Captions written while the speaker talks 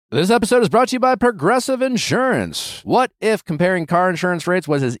This episode is brought to you by Progressive Insurance. What if comparing car insurance rates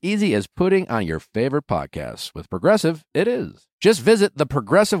was as easy as putting on your favorite podcast? With Progressive, it is. Just visit the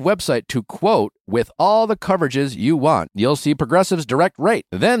Progressive website to quote with all the coverages you want. You'll see Progressive's direct rate.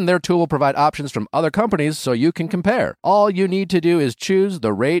 Then their tool will provide options from other companies so you can compare. All you need to do is choose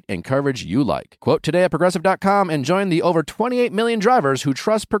the rate and coverage you like. Quote today at Progressive.com and join the over 28 million drivers who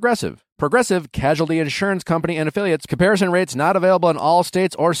trust Progressive. Progressive Casualty Insurance Company and Affiliates. Comparison rates not available in all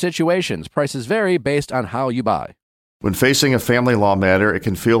states or situations. Prices vary based on how you buy. When facing a family law matter, it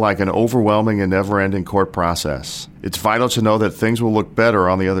can feel like an overwhelming and never-ending court process. It's vital to know that things will look better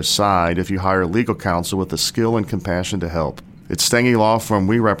on the other side if you hire legal counsel with the skill and compassion to help. At Stengy Law Firm,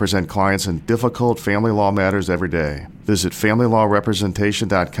 we represent clients in difficult family law matters every day. Visit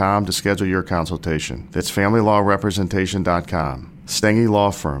FamilyLawRepresentation.com to schedule your consultation. That's FamilyLawRepresentation.com. Stengy Law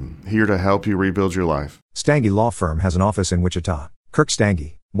Firm, here to help you rebuild your life. Stengy Law Firm has an office in Wichita. Kirk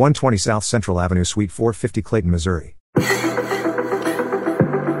Stengy, 120 South Central Avenue, Suite 450, Clayton, Missouri. You're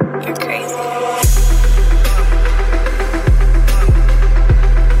crazy.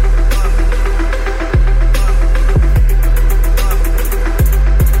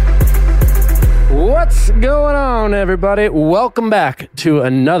 What's going on, everybody? Welcome back to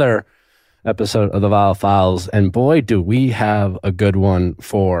another episode of the Viall Files, and boy, do we have a good one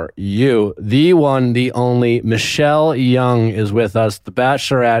for you. The one, the only, Michelle Young is with us, the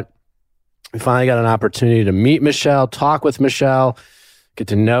Bachelorette. We finally got an opportunity to meet Michelle, talk with Michelle, get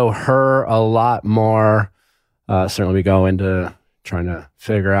to know her a lot more. Certainly we go into trying to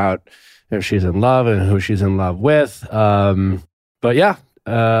figure out if she's in love and who she's in love with. But yeah,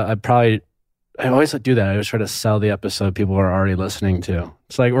 I always do that. I always try to sell the episode people are already listening to.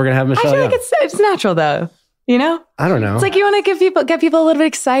 It's like, we're going to have Michelle. I feel like it's natural though, you know? I don't know. It's like you want to get people a little bit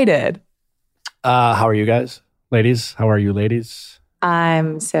excited. How are you guys? Ladies? How are you ladies?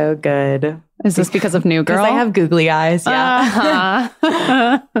 I'm so good. Is this because of New Girl? Because I have googly eyes, yeah.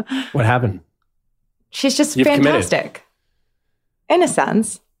 What happened? She's just You've fantastic. In a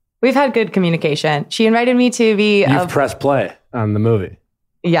sense. We've had good communication. She invited me to be... You've pressed play on the movie.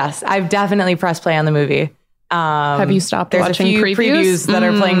 Yes, I've definitely pressed play on the movie. Have you stopped there's watching a few previews that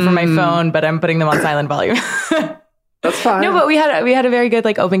are playing from my phone, but I'm putting them on silent volume. That's fine. No, but we had a very good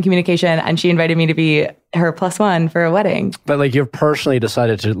open communication, and she invited me to be her +1 for a wedding. But you've personally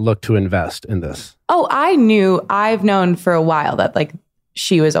decided to look to invest in this. Oh, I've known for a while that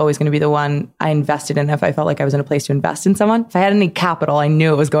she was always going to be the one I invested in if I felt like I was in a place to invest in someone. If I had any capital, I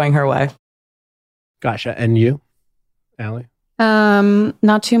knew it was going her way. Gotcha. And you, Allie?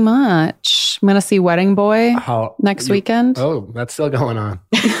 Not too much. I'm gonna see Wedding Boy next weekend. Oh, that's still going on.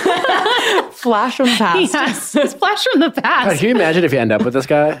 Flash from the past. Yes, it's flash from the past. God, can you imagine if you end up with this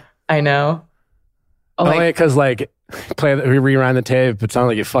guy? I know. Only because rewind the tape, it sounded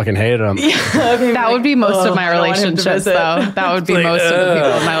like you fucking hated him. Yeah, that would be most of my relationships, though. That would be most of the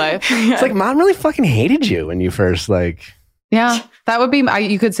people in my life. It's like, Mom really fucking hated you when you first Yeah, that would be.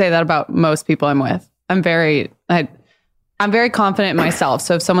 You could say that about most people I'm with. I'm very confident in myself.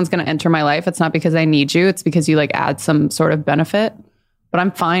 So if someone's going to enter my life, it's not because I need you. It's because you add some sort of benefit. But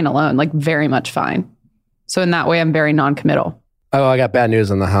I'm fine alone, very much fine. So in that way, I'm very non-committal. Oh, I got bad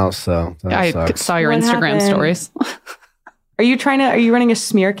news in the house, so I saw your Instagram stories. Are you running a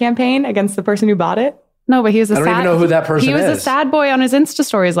smear campaign against the person who bought it? No, but he was I don't even know who that person is. He was a sad boy on his Insta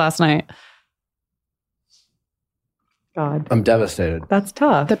stories last night. God. I'm devastated. That's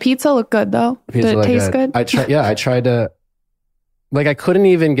tough. The pizza looked good, though. Did it taste good? I tried to... I couldn't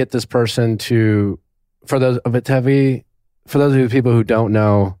even get this person to... For those of you people who don't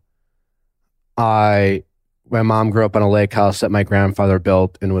know, my mom grew up on a lake house that my grandfather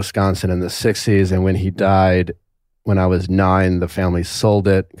built in Wisconsin in the 60s. And when he died, when I was 9, the family sold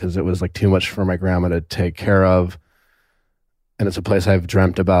it because it was too much for my grandma to take care of. And it's a place I've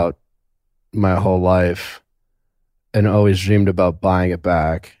dreamt about my whole life and always dreamed about buying it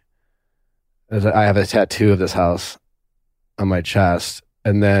back. As I have a tattoo of this house on my chest.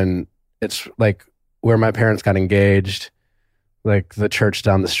 And then it's where my parents got engaged. The church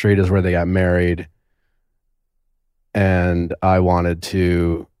down the street is where they got married. And I wanted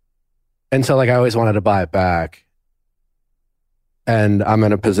to, and so I always wanted to buy it back. And I'm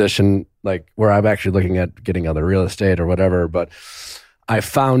in a position where I'm actually looking at getting other real estate or whatever. But I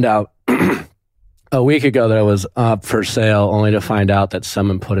found out a week ago that it was up for sale, only to find out that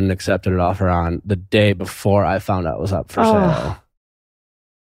someone put an accepted offer on the day before I found out it was up for sale.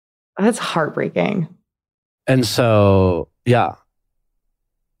 That's heartbreaking. And so, yeah.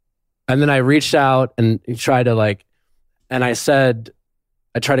 And then I reached out and tried to and I said,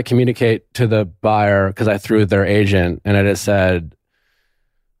 I tried to communicate to the buyer because I threw their agent and I just said,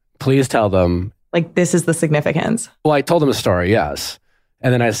 please tell them. Like, this is the significance. Well, I told them the story, yes.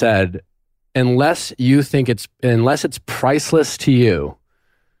 And then I said, unless it's priceless to you,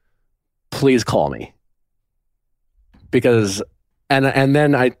 please call me. Because, and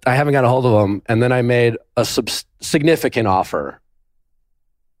then I haven't got a hold of them. And then I made a significant offer.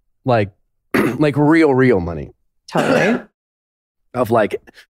 Like real money. Totally. Of like.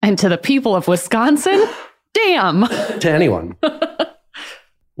 And to the people of Wisconsin, damn. To anyone.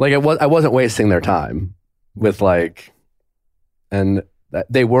 Like I wasn't wasting their time with like, and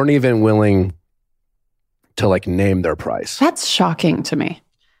they weren't even willing to like name their price. That's shocking to me.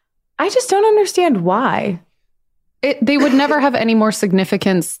 I just don't understand why. They would never have any more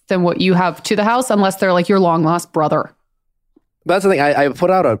significance than what you have to the house unless they're like your long lost brother. That's the thing. I put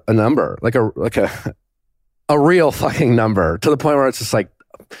out a number, like a real fucking number, to the point where it's just like,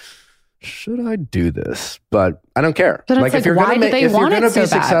 should I do this? But I don't care. But like, if you're going to be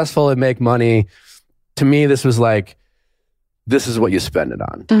successful and make money, to me, this was like, this is what you spend it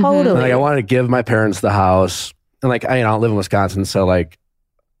on. Totally. And like, I wanted to give my parents the house, and like, I don't live in Wisconsin, so like,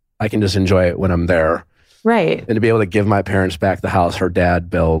 I can just enjoy it when I'm there. Right. And to be able to give my parents back the house her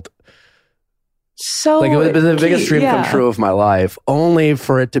dad built. So like, it was the biggest dream come true of my life, only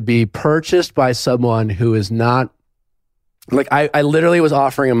for it to be purchased by someone who is not, like, I literally was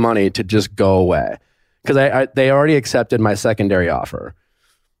offering him money to just go away. Because they already accepted my secondary offer.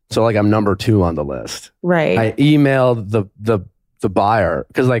 So like, I'm number 2 on the list. Right. I emailed the buyer,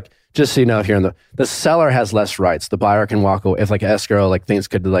 because like, just so you know, if you're in the seller has less rights. The buyer can walk away. If like escrow, like things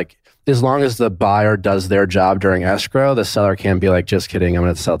could like, as long as the buyer does their job during escrow, the seller can't be like, just kidding, I'm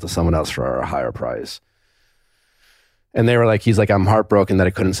going to sell it to someone else for a higher price. And they were like, he's like, I'm heartbroken that I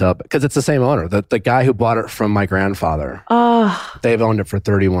couldn't sell it. Because it's the same owner. The guy who bought it from my grandfather, they've owned it for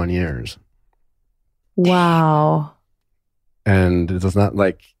 31 years. Wow. And it's not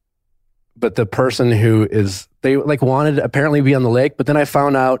like, but the person who is, they like wanted to apparently be on the lake, but then I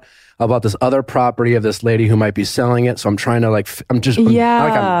found out about this other property of this lady who might be selling it. So I'm trying to like, I'm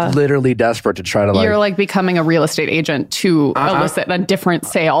literally desperate to try to like. You're like becoming a real estate agent to elicit a different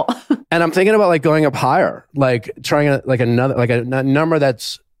sale. And I'm thinking about like going up higher, like trying a number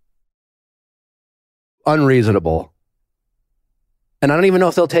that's unreasonable. And I don't even know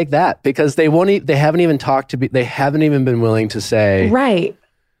if they'll take that, because they haven't even been willing to say, right,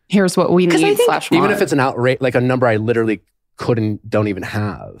 here's what we need / even if it's an outrage, like a number I literally don't even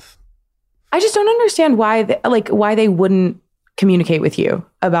have. I just don't understand why they wouldn't communicate with you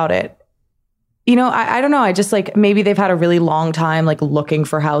about it. You know, I don't know. I just like, maybe they've had a really long time like looking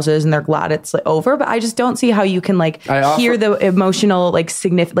for houses and they're glad it's like, over, but I just don't see how you can like hear the emotional, like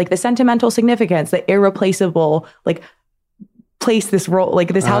like the sentimental significance, the irreplaceable, like place this role,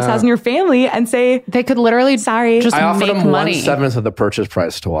 like this house has in your family, and say they could literally just I offered make them money. 1/7 of the purchase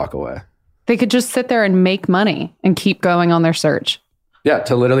price to walk away. They could just sit there and make money and keep going on their search. Yeah,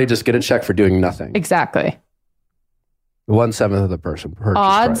 to literally just get a check for doing nothing. Exactly. 1/7 of the purchase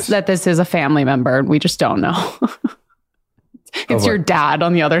odds price. That this is a family member. We just don't know. It's your dad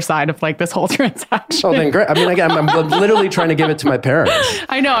on the other side of like this whole transaction. Oh, then great. I mean, again, I'm literally trying to give it to my parents.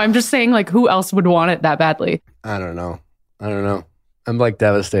 I know. I'm just saying, like, who else would want it that badly? I don't know. I'm like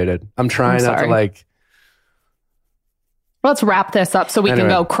devastated. I'm trying not to like. Let's wrap this up so we can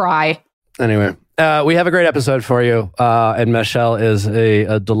go cry. Anyway, we have a great episode for you. And Michelle is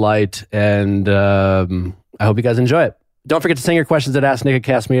a delight. And I hope you guys enjoy it. Don't forget to send your questions at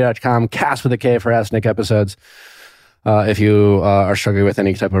AskNick@castmedia.com. Cast with a K for Ask Nick episodes. If you are struggling with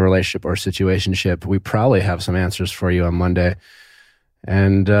any type of relationship or situationship, we probably have some answers for you on Monday.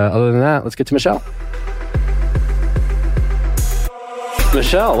 And other than that, let's get to Michelle.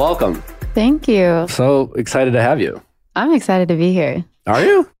 Michelle, welcome. Thank you. So excited to have you. I'm excited to be here. Are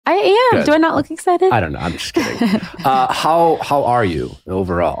you? I am. Good. Do I not look excited? I don't know. I'm just kidding. How are you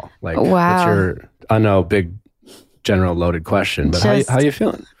overall? Like, wow. What's your? I know, big, general, loaded question, but how are you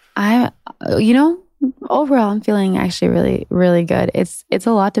feeling? Overall, I'm feeling actually really, really good. It's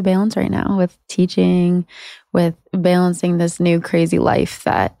a lot to balance right now with teaching, with balancing this new crazy life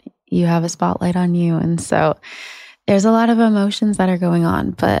that you have a spotlight on you, and so there's a lot of emotions that are going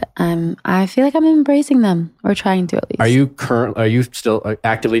on, but I feel like I'm embracing them, or trying to at least. Are you still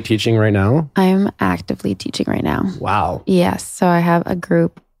actively teaching right now? I'm actively teaching right now. Wow. Yes. So I have a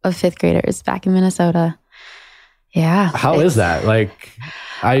group of 5th graders back in Minnesota. Yeah. How is that? Like,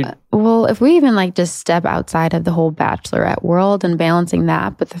 well, if we even like just step outside of the whole bachelorette world and balancing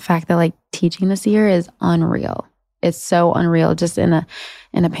that, but the fact that like teaching this year is unreal. It's so unreal. Just in a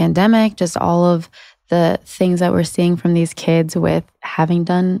pandemic, just all of the things that we're seeing from these kids with having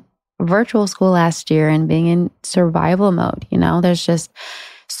done virtual school last year and being in survival mode. You know, there's just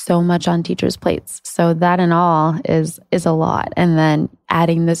so much on teachers' plates. So that in all is a lot. And then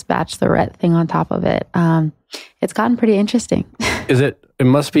adding this bachelorette thing on top of it, it's gotten pretty interesting. It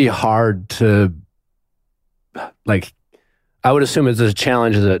must be hard to, like, I would assume it's a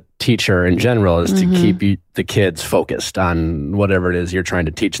challenge as a teacher in general is to keep the kids focused on whatever it is you're trying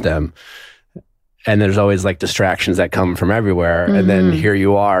to teach them. And there's always like distractions that come from everywhere. And then here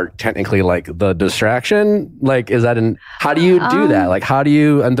you are technically like the distraction. Like, how do you do that? Like,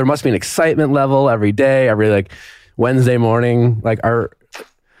 and there must be an excitement level every day, every like Wednesday morning.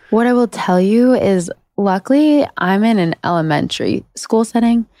 What I will tell you is luckily I'm in an elementary school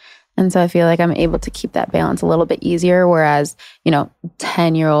setting. And so I feel like I'm able to keep that balance a little bit easier. Whereas,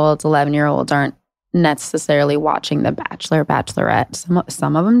 10-year-olds, 11-year-olds aren't necessarily watching The Bachelor, Bachelorette.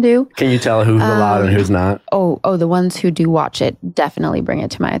 Some of them do. Can you tell who's allowed and who's not? Oh, the ones who do watch it definitely bring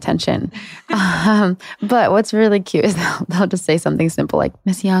it to my attention. But what's really cute is they'll just say something simple like,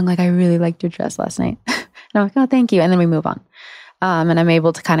 Miss Young, like I really liked your dress last night. And I'm like, oh, thank you. And then we move on. And I'm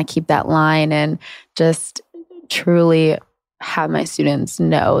able to kind of keep that line and just truly have my students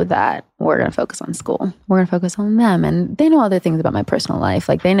know that we're going to focus on school. We're going to focus on them. And they know other things about my personal life.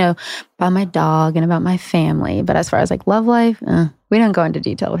 Like they know about my dog and about my family. But as far as like love life, we don't go into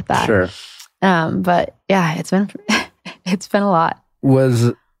detail with that. Sure. But yeah, it's been a lot.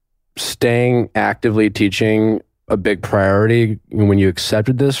 Was staying actively teaching a big priority when you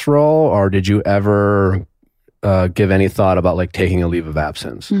accepted this role? Or did you ever give any thought about like taking a leave of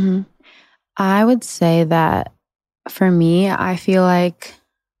absence? Mm-hmm. I would say that for me, I feel like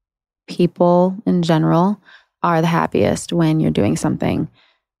people in general are the happiest when you're doing something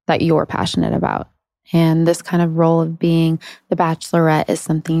that you're passionate about. And this kind of role of being the Bachelorette is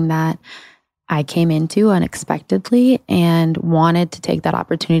something that I came into unexpectedly and wanted to take that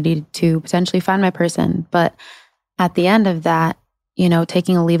opportunity to potentially find my person. But at the end of that,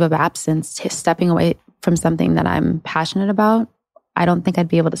 taking a leave of absence, stepping away from something that I'm passionate about, I don't think I'd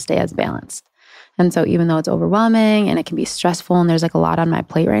be able to stay as balanced. And so even though it's overwhelming and it can be stressful and there's like a lot on my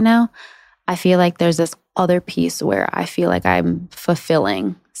plate right now, I feel like there's this other piece where I feel like I'm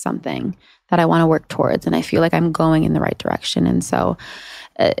fulfilling something that I want to work towards. And I feel like I'm going in the right direction. And so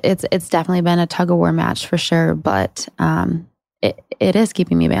it's definitely been a tug of war match for sure. But it is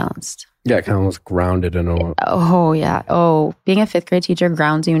keeping me balanced. Yeah, kind of almost grounded in a way. Oh, yeah. Oh, being a fifth grade teacher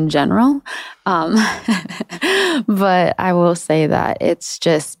grounds you in general. But I will say that it's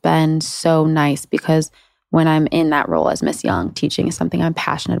just been so nice because when I'm in that role as Miss Young, teaching is something I'm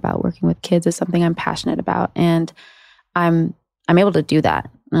passionate about. Working with kids is something I'm passionate about. And I'm able to do that.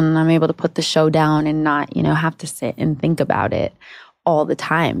 And I'm able to put the show down and not, have to sit and think about it all the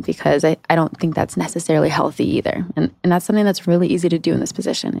time because I don't think that's necessarily healthy either. And that's something that's really easy to do in this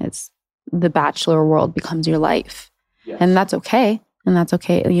position. It's the Bachelor world becomes your life. Yes. And that's okay. And that's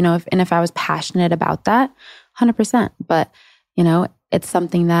okay. If I was passionate about that, 100%. But, it's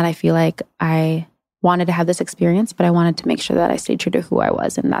something that I feel like I wanted to have this experience, but I wanted to make sure that I stayed true to who I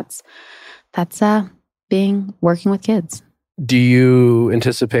was. And that's working with kids. Do you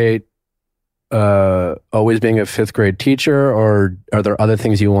anticipate always being a fifth grade teacher, or are there other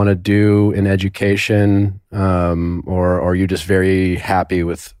things you want to do in education, or are you just very happy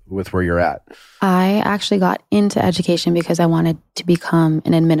with where you're at? I actually got into education because I wanted to become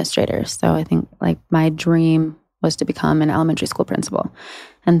an administrator. So I think like my dream was to become an elementary school principal.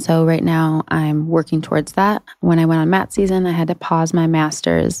 And so right now I'm working towards that. When I went on mat season, I had to pause my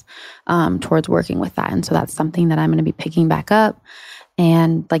master's towards working with that. And so that's something that I'm going to be picking back up.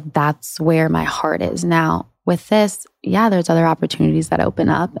 And like, that's where my heart is now. With this, yeah, there's other opportunities that open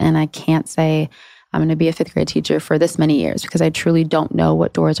up. And I can't say I'm going to be a fifth grade teacher for this many years because I truly don't know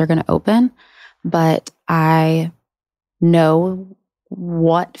what doors are going to open. But I know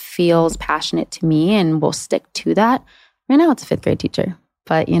what feels passionate to me and will stick to that. Right now it's a fifth grade teacher.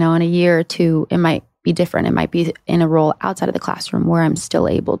 But, in a year or two, it might be different. It might be in a role outside of the classroom where I'm still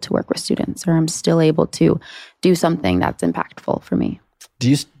able to work with students or I'm still able to do something that's impactful for me.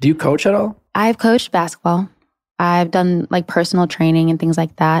 Do you coach at all? I've coached basketball. I've done like personal training and things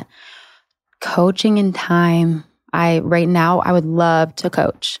like that. Coaching in time, right now I would love to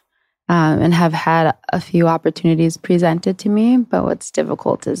coach and have had a few opportunities presented to me. But what's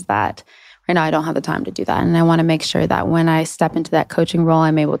difficult is that right now I don't have the time to do that. And I want to make sure that when I step into that coaching role,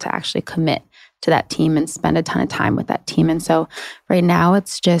 I'm able to actually commit to that team and spend a ton of time with that team. And so right now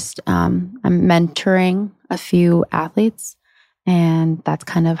it's just I'm mentoring a few athletes. And that's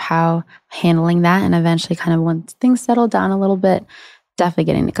kind of how I'm handling that. And eventually kind of once things settle down a little bit, definitely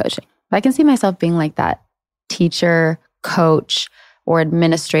getting to coaching. But I can see myself being like that teacher, coach, or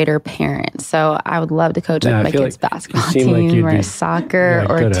administrator parent. So I would love to coach my kids' basketball team or soccer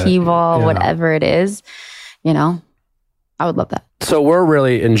or t-ball, whatever it is. You know, I would love that. So we're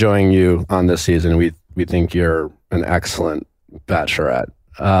really enjoying you on this season. We think you're an excellent bachelorette.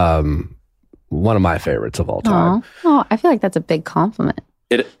 One of my favorites of all time. Oh, I feel like that's a big compliment.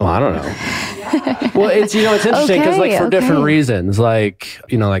 I don't know. Well, it's interesting because for different reasons, like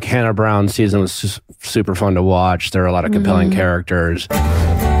Hannah Brown's season was just super fun to watch. There are a lot of compelling characters.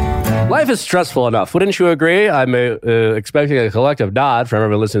 Life is stressful enough. Wouldn't you agree? I'm expecting a collective nod from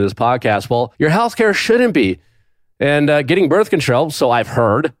everyone listening to this podcast. Well, your healthcare shouldn't be. And getting birth control, so I've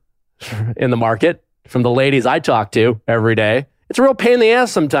heard in the market from the ladies I talk to every day, it's a real pain in the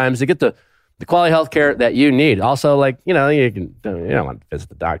ass sometimes to get the quality health care that you need. Also, you don't want to visit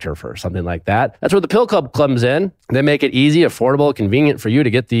the doctor for something like that. That's where the Pill Club comes in. They make it easy, affordable, convenient for you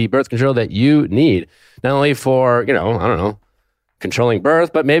to get the birth control that you need. Not only for, controlling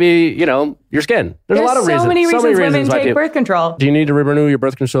birth, but maybe, your skin. There's a lot of reasons. So many reasons women take birth control. Do you need to renew your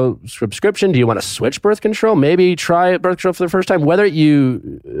birth control subscription? Do you want to switch birth control? Maybe try birth control for the first time. Whether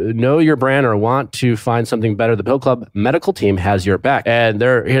you know your brand or want to find something better, the Pill Club medical team has your back. And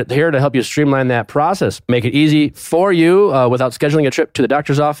they're here to help you streamline that process. Make it easy for you without scheduling a trip to the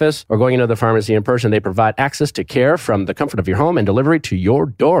doctor's office or going into the pharmacy in person. They provide access to care from the comfort of your home and delivery to your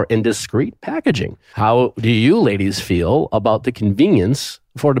door in discreet packaging. How do you ladies feel about the convenience,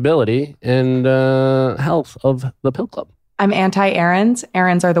 affordability, and health of the Pill Club? I'm anti-errands.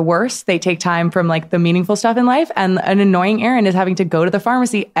 Errands are the worst. They take time from the meaningful stuff in life. And an annoying errand is having to go to the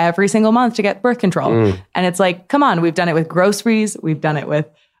pharmacy every single month to get birth control. And it's come on, we've done it with groceries. We've done it with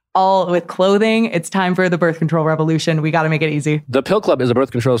clothing. It's time for the birth control revolution. We got to make it easy. The Pill Club is a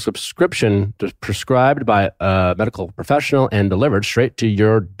birth control subscription prescribed by a medical professional and delivered straight to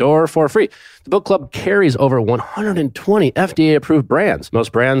your door for free. The Pill Club carries over 120 FDA-approved brands.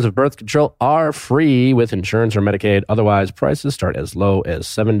 Most brands of birth control are free with insurance or Medicaid. Otherwise, prices start as low as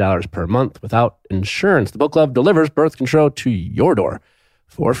 $7 per month without insurance. The Pill Club delivers birth control to your door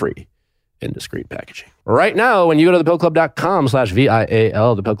for free in discreet packaging. Right now, when you go to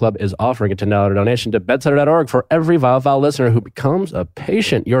thepillclub.com/VIAL, the Pill Club is offering a $10 donation to bedsider.org for every VialVal listener who becomes a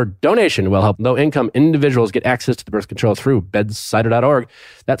patient. Your donation will help low-income individuals get access to the birth control through bedsider.org.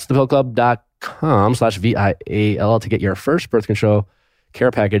 That's thepillclub.com/VIAL to get your first birth control care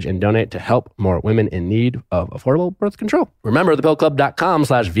package and donate to help more women in need of affordable birth control. Remember,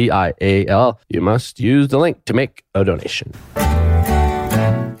 thepillclub.com/VIAL. You must use the link to make a donation.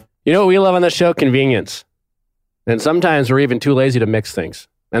 You know what we love on this show? Convenience. And sometimes we're even too lazy to mix things.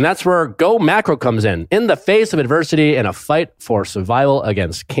 And that's where Go Macro comes in. In the face of adversity and a fight for survival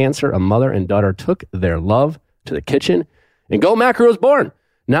against cancer, a mother and daughter took their love to the kitchen, and Go Macro was born.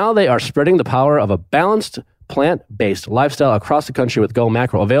 Now they are spreading the power of a balanced, plant-based lifestyle across the country with Go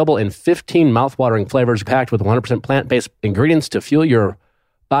Macro, available in 15 mouthwatering flavors packed with 100% plant-based ingredients to fuel your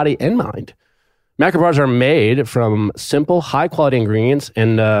body and mind. Macro bars are made from simple, high-quality ingredients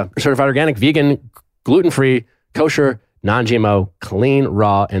and certified organic, vegan, gluten-free, kosher, non-GMO, clean,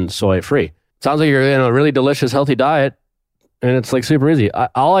 raw, and soy-free. Sounds like you're in a really delicious, healthy diet, and it's super easy.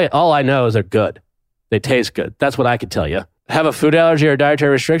 All I know is they're good. They taste good. That's what I could tell you. Have a food allergy or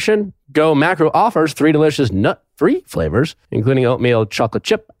dietary restriction? Go Macro offers 3 delicious nut-free flavors, including oatmeal chocolate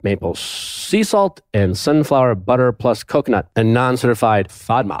chip, maple sea salt, and sunflower butter plus coconut, and non-certified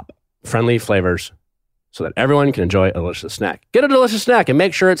FODMAP. Friendly flavors so that everyone can enjoy a delicious snack. Get a delicious snack and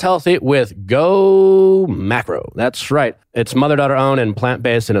make sure it's healthy with Go Macro. That's right. It's mother-daughter owned and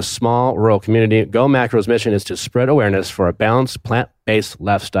plant-based in a small rural community. Go Macro's mission is to spread awareness for a balanced plant-based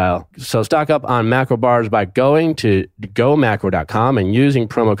lifestyle. So stock up on macro bars by going to gomacro.com and using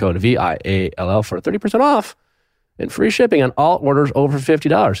promo code VIALL for 30% off and free shipping on all orders over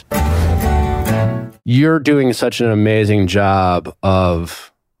 $50. You're doing such an amazing job of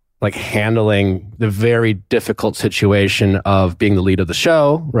handling the very difficult situation of being the lead of the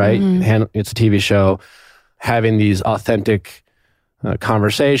show, right? It's a TV show, having these authentic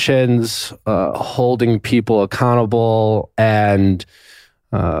conversations, holding people accountable, and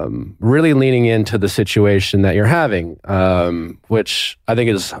really leaning into the situation that you're having, which I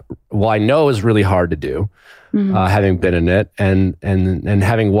think I know is really hard to do. Having been in it and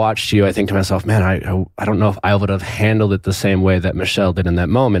having watched you, I think to myself, man, I don't know if I would have handled it the same way that Michelle did in that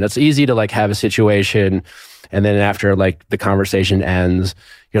moment. It's easy to have a situation, and then after the conversation ends,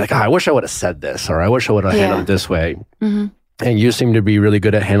 you're like, I wish I would have said this, or I wish I would have handled it this way. And you seem to be really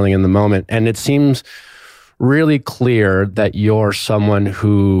good at handling in the moment. And it seems really clear that you're someone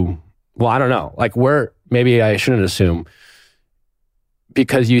who, well, I don't know, maybe I shouldn't assume,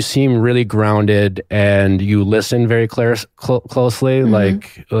 because you seem really grounded and you listen very closely,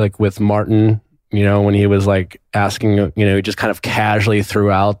 like with Martin, you know, when he was like asking, you know, he just kind of casually threw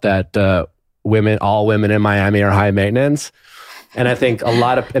out that all women in Miami are high maintenance. And I think a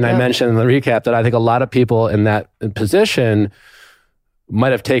lot of, and I mentioned in the recap that I think a lot of people in that position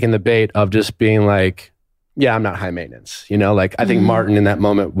might have taken the bait of just being like, yeah, I'm not high maintenance. You know, like I think Martin in that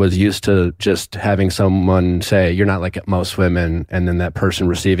moment was used to just having someone say, you're not like most women. And then that person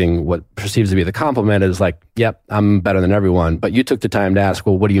receiving what perceives to be the compliment is like, yep, I'm better than everyone. But you took the time to ask,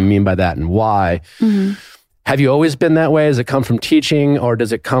 well, what do you mean by that and why? Have you always been that way? Does it come from teaching, or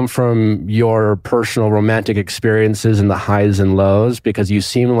does it come from your personal romantic experiences and the highs and lows? Because you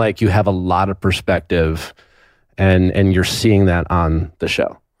seem like you have a lot of perspective and you're seeing that on the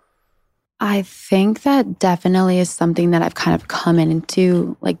show. I think that definitely is something that I've kind of come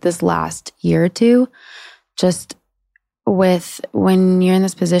into like this last year or two, just with when you're in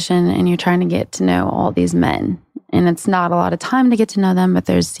this position and you're trying to get to know all these men. And it's not a lot of time to get to know them, but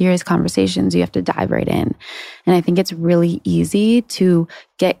there's serious conversations. You have to dive right in. And I think it's really easy to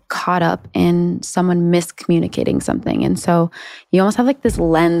get caught up in someone miscommunicating something. And so you almost have like this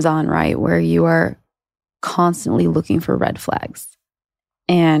lens on, right, where you are constantly looking for red flags.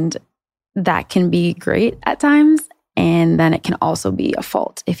 And that can be great at times. And then it can also be a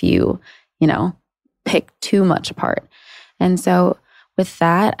fault if you pick too much apart. And so with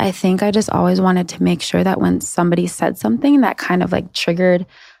that, I think I just always wanted to make sure that when somebody said something that kind of like triggered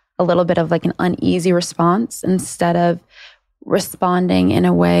a little bit of like an uneasy response, instead of responding in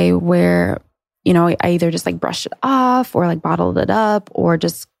a way where, you know, I either just like brushed it off or like bottled it up or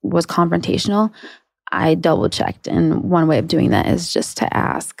just was confrontational, I double checked. And one way of doing that is just to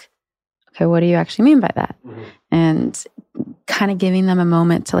ask, okay, what do you actually mean by that? And kind of giving them a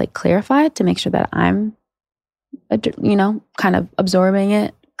moment to like clarify it, to make sure that I'm, you know, kind of absorbing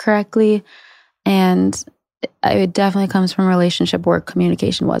it correctly. And it definitely comes from a relationship where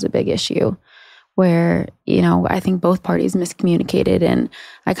communication was a big issue, where, you know, I think both parties miscommunicated. And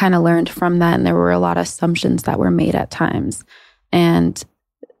I kind of learned from that. And there were a lot of assumptions that were made at times. And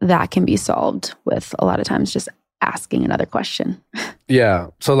that can be solved with a lot of times just asking another question. Yeah.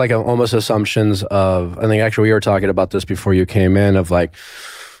 So like almost assumptions of, I think actually we were talking about this before you came in, of like,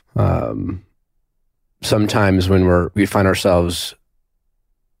 sometimes when we find ourselves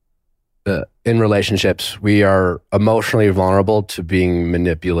in relationships, we are emotionally vulnerable to being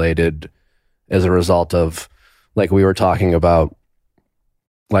manipulated as a result of, like we were talking about,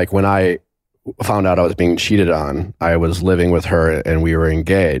 like when I found out I was being cheated on, I was living with her and we were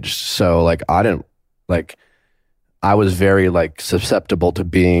engaged. So like I was very like susceptible to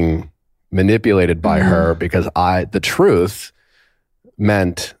being manipulated by her, because the truth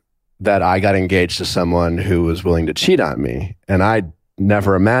meant that I got engaged to someone who was willing to cheat on me. And I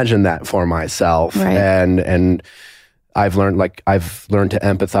never imagined that for myself. Right. And I've learned to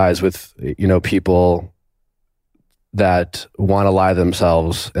empathize with, you know, people that want to lie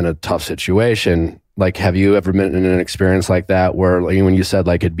themselves in a tough situation. Like, have you ever been in an experience like that where, like, when you said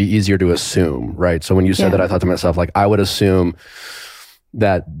like it'd be easier to assume, right? So when you said that, I thought to myself, like, I would assume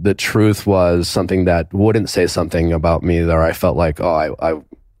that the truth was something that wouldn't say something about me, that I felt like, oh,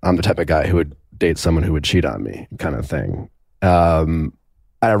 I'm the type of guy who would date someone who would cheat on me, kind of thing.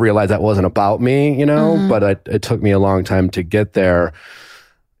 I realized that wasn't about me, you know, but it took me a long time to get there.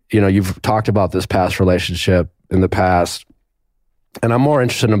 You know, you've talked about this past relationship in the past, and I'm more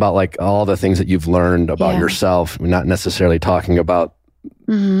interested in about like all the things that you've learned about yourself, not necessarily talking about,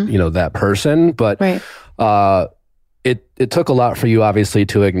 you know, that person, but it took a lot for you, obviously,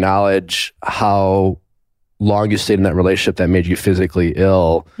 to acknowledge how long you stayed in that relationship that made you physically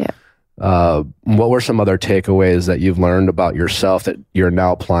ill. What were some other takeaways that you've learned about yourself that you're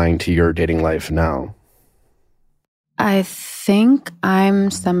now applying to your dating life now? I think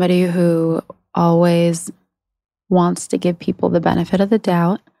I'm somebody who always wants to give people the benefit of the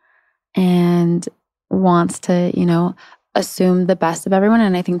doubt and wants to, you know, assume the best of everyone.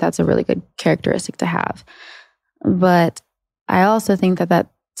 And I think that's a really good characteristic to have. But I also think that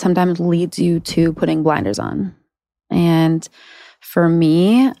sometimes leads you to putting blinders on. And for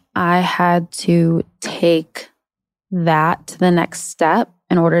me, I had to take that to the next step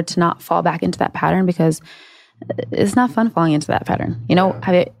in order to not fall back into that pattern, because it's not fun falling into that pattern. You know,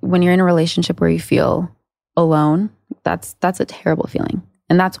 when you're in a relationship where you feel alone, that's a terrible feeling.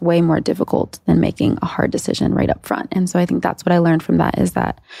 And that's way more difficult than making a hard decision right up front. And so I think that's what I learned from that, is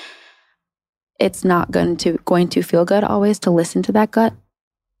that it's not going to feel good always to listen to that gut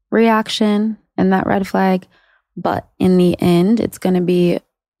reaction and that red flag. But in the end, it's going to be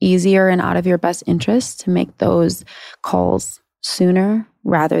easier and out of your best interest to make those calls sooner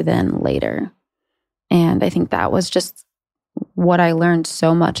rather than later. And I think that was just what I learned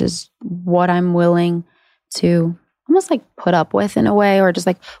so much, is what I'm willing to almost like put up with in a way, or just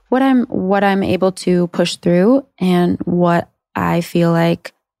like what I'm able to push through, and what I feel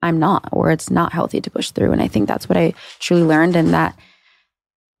like I'm not, or it's not healthy to push through. And I think that's what I truly learned, and that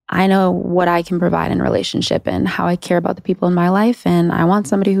I know what I can provide in a relationship and how I care about the people in my life. And I want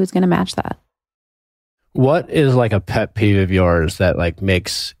somebody who's going to match that. What is like a pet peeve of yours that like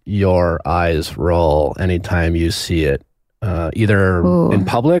makes your eyes roll anytime you see it, either in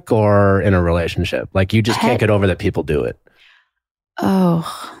public or in a relationship? Like you just can't get over that people do it.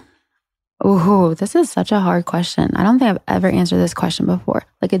 Oh, this is such a hard question. I don't think I've ever answered this question before.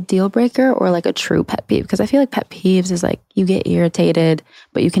 Like a deal breaker or like a true pet peeve? Because I feel like pet peeves is like you get irritated,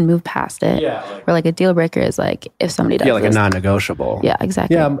 but you can move past it. Yeah. Or like a deal breaker is like if somebody does like this. a non-negotiable. Yeah,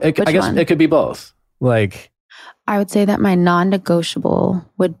 exactly. Yeah, I guess it could be both. Like, I would say that my non-negotiable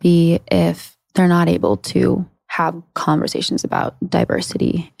would be if they're not able to have conversations about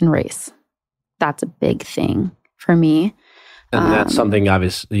diversity and race. That's a big thing for me. And that's something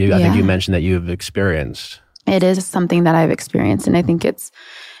obviously, I think you mentioned that you've experienced. It is something that I've experienced. And I think it's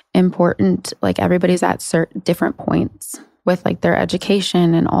important, like everybody's at certain different points with like their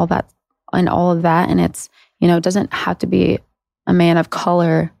education and all that and all of that. And it's, it doesn't have to be a man of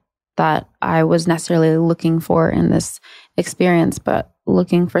color that I was necessarily looking for in this experience, but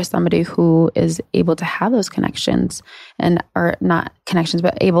looking for somebody who is able to have those connections or not connections,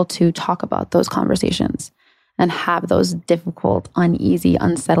 but able to talk about those conversations and have those difficult, uneasy,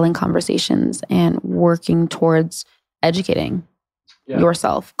 unsettling conversations and working towards educating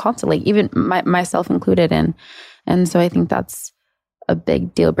yourself constantly, even myself included. And so I think that's a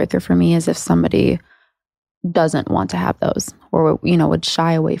big deal breaker for me, is if somebody doesn't want to have those or, would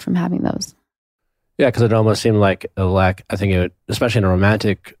shy away from having those. Yeah, because it almost seemed like a lack, I think it would, especially in a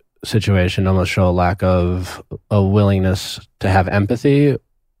romantic situation, almost show a lack of a willingness to have empathy,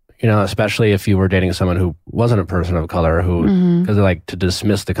 especially if you were dating someone who wasn't a person of color, who, because like to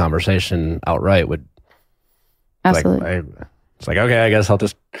dismiss the conversation outright would. Absolutely. It's like, okay, I guess I'll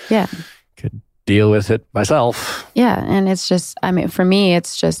just could deal with it myself. Yeah. And it's just, for me,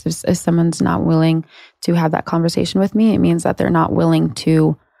 it's just if someone's not willing to have that conversation with me, it means that they're not willing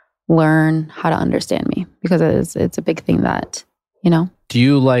to learn how to understand me, because it's a big thing that, Do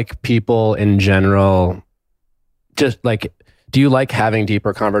you like people in general, just like, do you like having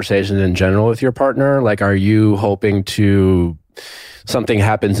deeper conversations in general with your partner? Like, are you hoping something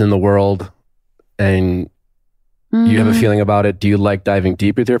happens in the world and you have a feeling about it? Do you like diving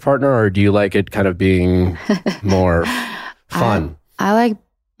deep with your partner, or do you like it kind of being more fun? I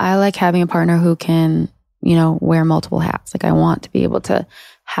like having a partner who can, wear multiple hats. Like I want to be able to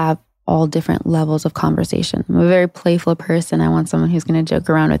have all different levels of conversation. I'm a very playful person. I want someone who's going to joke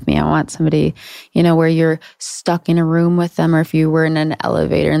around with me. I want somebody, where you're stuck in a room with them, or if you were in an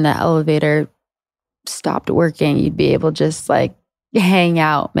elevator and the elevator stopped working, you'd be able to just like hang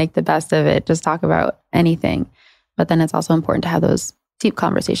out, make the best of it, just talk about anything. But then it's also important to have those deep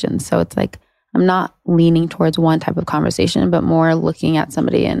conversations. So it's like, I'm not leaning towards one type of conversation, but more looking at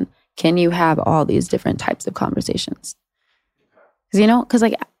somebody and can you have all these different types of conversations? Because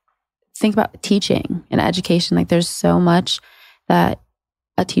like, think about teaching and education. Like there's so much that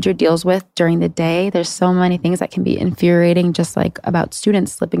a teacher deals with during the day. There's so many things that can be infuriating, just like about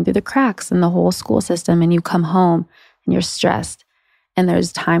students slipping through the cracks in the whole school system, and you come home and you're stressed. And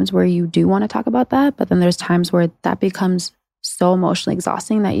there's times where you do want to talk about that, but then there's times where that becomes so emotionally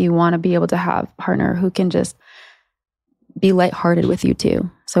exhausting that you want to be able to have a partner who can just be lighthearted with you too.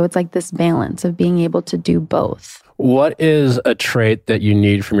 So it's like this balance of being able to do both. What is a trait that you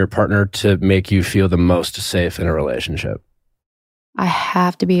need from your partner to make you feel the most safe in a relationship? I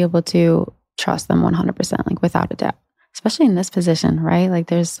have to be able to trust them 100%, like without a doubt, especially in this position, right? Like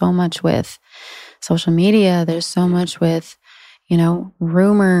there's so much with social media. There's so much with,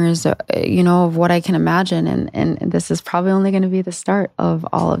 rumors, of what I can imagine. And this is probably only going to be the start of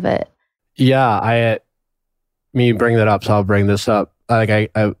all of it. Yeah. You bring that up, so I'll bring this up.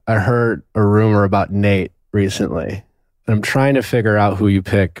 Like I heard a rumor about Nate recently. And I'm trying to figure out who you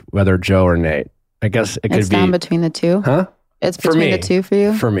pick, whether Joe or Nate. I guess it could be. It's down between the two? Huh? It's between the two for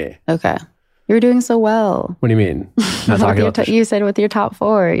you? For me. Okay. You're doing so well. What do you mean? Not talking about you said with your top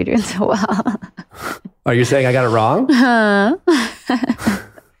 4, you're doing so well. Are you saying I got it wrong?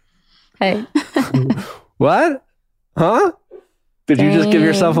 Hey. What? Huh? Did you just give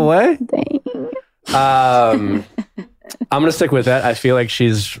yourself away? Dang. I'm going to stick with that. I feel like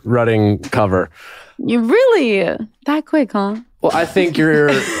she's running cover. You really? That quick, huh? Well, I think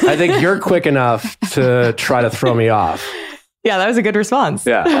you're quick enough to try to throw me off. Yeah, that was a good response.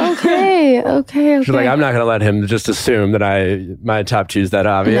 Yeah. Okay. She's like, I'm not going to let him just assume that my top two is that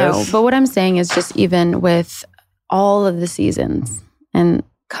obvious. No, but what I'm saying is just even with all of the seasons and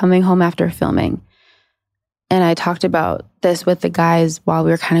coming home after filming, and I talked about this with the guys while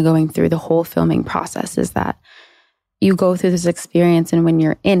we were kind of going through the whole filming process, is that you go through this experience and when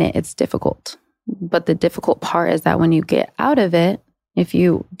you're in it, it's difficult. But the difficult part is that when you get out of it, if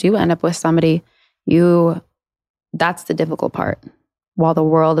you do end up with somebody, that's the difficult part. While the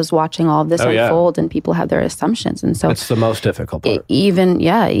world is watching all of this unfold and people have their assumptions. And so it's the most difficult part. Even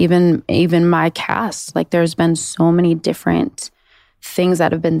my cast, like there's been so many different things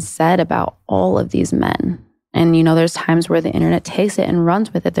that have been said about all of these men. And, there's times where the internet takes it and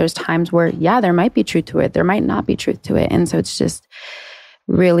runs with it. There's times where, there might be truth to it. There might not be truth to it. And so it's just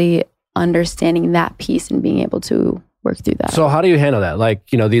really understanding that piece and being able to work through that. So how do you handle that? Like,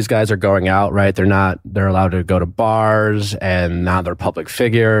 these guys are going out, right? They're allowed to go to bars and now they're public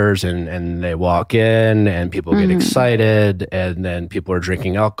figures and they walk in and people get excited and then people are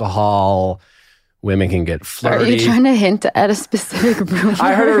drinking alcohol. Women can get flirty. Are you trying to hint at a specific rumor?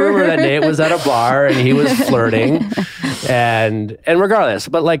 I heard a rumor that Nate was at a bar and he was flirting and regardless,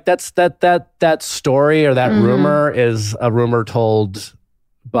 but like that story or that rumor is a rumor told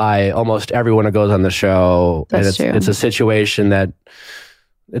by almost everyone who goes on the show. That's and it's a situation that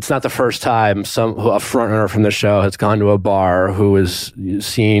it's not the first time a front runner from the show has gone to a bar who is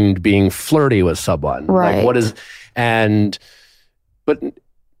seen being flirty with someone. Right. Like but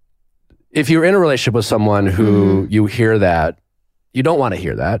if you're in a relationship with someone who you hear that, you don't want to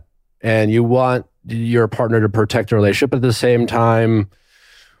hear that. And you want your partner to protect the relationship. But at the same time,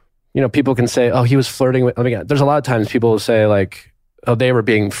 people can say, oh, he was flirting with, there's a lot of times people will say like, oh, they were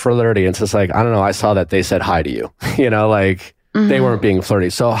being flirty. And it's just like, I don't know, I saw that they said hi to you. They weren't being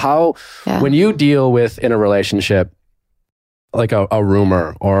flirty. So when you deal with in a relationship, like a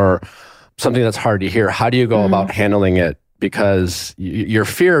rumor or something that's hard to hear, how do you go about handling it? Because your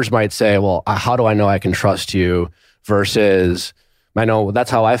fears might say, well, how do I know I can trust you? Versus, I know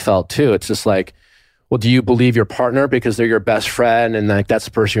that's how I felt too. It's just like, well, do you believe your partner because they're your best friend and like that's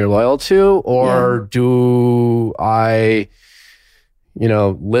the person you're loyal to? Or do I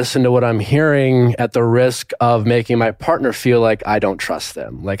listen to what I'm hearing at the risk of making my partner feel like I don't trust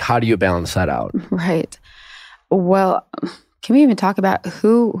them? Like, how do you balance that out? Right. Well, can we even talk about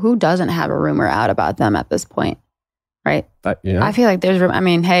who doesn't have a rumor out about them at this point? Right. I feel like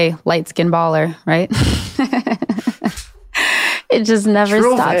hey, light skin baller, right? It just never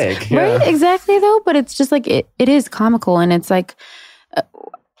stops. Vague, yeah. Right. Exactly though. But it's just like, it is comical and it's like,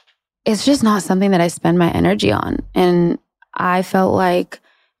 it's just not something that I spend my energy on. And I felt like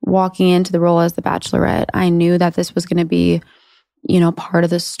walking into the role as the Bachelorette, I knew that this was going to be, part of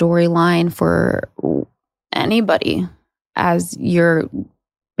the storyline for anybody as you're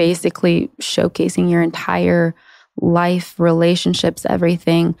basically showcasing your entire life, relationships,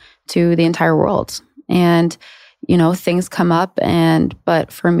 everything to the entire world. And, things come up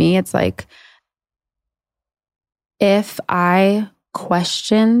but for me, it's like, if I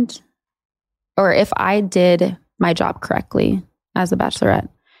questioned or if I did my job correctly as a Bachelorette,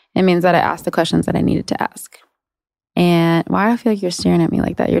 it means that I asked the questions that I needed to ask. And why do I feel like you're staring at me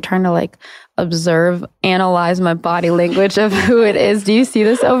like that? You're trying to like analyze my body language of who it is. Do you see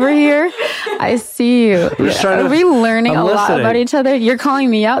this over here? I see you. Are we learning a lot about each other? You're calling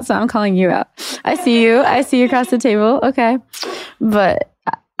me out, so I'm calling you out. I see you across the table. Okay. But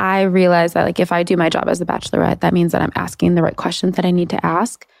I realize that like if I do my job as a Bachelorette, that means that I'm asking the right questions that I need to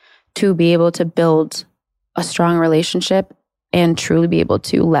ask to be able to build a strong relationship and truly be able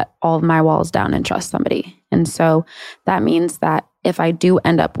to let all of my walls down and trust somebody. And so that means that if I do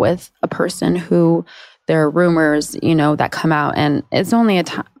end up with a person who there are rumors, that come out and it's only a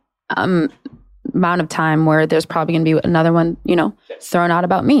amount of time where there's probably going to be another one, thrown out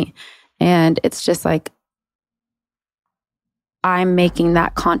about me. And it's just like, I'm making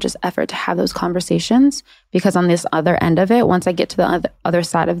that conscious effort to have those conversations because on this other end of it, once I get to the other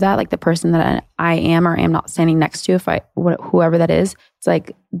side of that, like the person that I am or am not standing next to, whoever that is, it's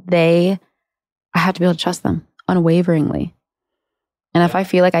like I have to be able to trust them unwaveringly. And if I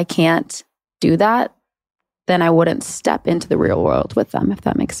feel like I can't do that, then I wouldn't step into the real world with them, if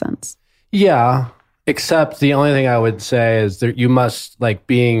that makes sense. Yeah, except the only thing I would say is that you must, like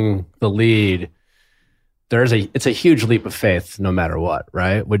being the lead, it's a huge leap of faith no matter what,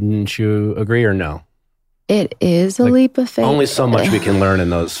 right? Wouldn't you agree or no? It is a leap of faith. Only so much we can learn in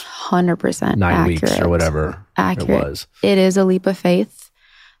those 100% 9 weeks or whatever it was. It is a leap of faith.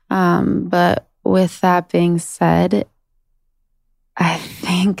 But with that being said, I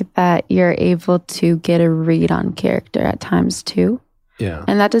think that you're able to get a read on character at times too. Yeah.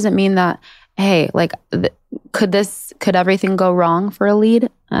 And that doesn't mean that, hey, like, could everything go wrong for a lead?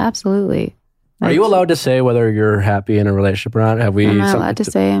 Absolutely. Are you allowed to say whether you're happy in a relationship or not? Have we? I'm not allowed to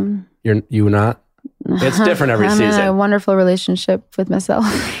say I'm. You not? It's different every I'm season. in a wonderful relationship with myself.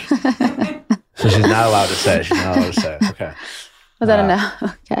 So she's not allowed to say. She's not allowed to say. Okay. Was that a no?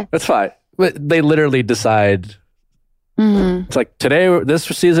 Okay. That's fine. But they literally decide. It's like today, this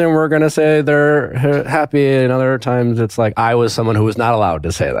season, we're going to say they're happy. And other times it's like, I was someone who was not allowed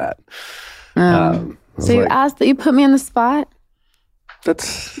to say that. So you asked that you put me on the spot?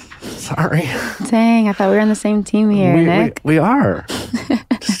 That's sorry. Dang, I thought we were on the same team here, Nick. We are.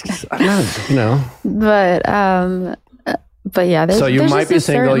 I'm not, But yeah, so you might be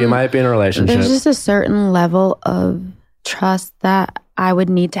single, you might be in a relationship. There's just a certain level of trust that I would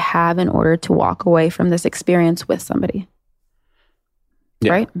need to have in order to walk away from this experience with somebody.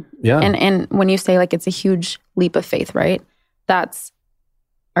 Yeah. Right? Yeah. And when you say like it's a huge leap of faith, right?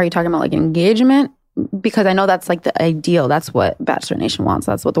 Are you talking about like engagement? Because I know that's like the ideal. That's what Bachelor Nation wants.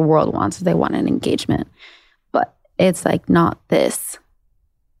 That's what the world wants. Is they want an engagement. But it's like not this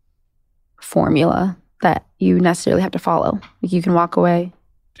formula that you necessarily have to follow. Like you can walk away.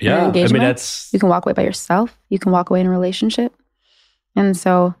 Yeah. I mean, you can walk away by yourself. You can walk away in a relationship. And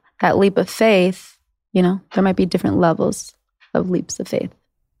so that leap of faith, there might be different levels of leaps of faith.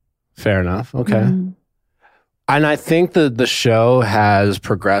 Fair enough. Okay. And I think that the show has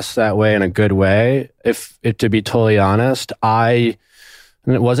progressed that way in a good way. If to be totally honest, and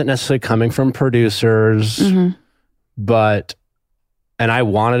it wasn't necessarily coming from producers, and I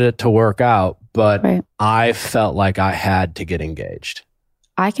wanted it to work out, but right. I felt like I had to get engaged.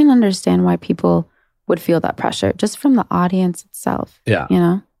 I can understand why people would feel that pressure just from the audience itself.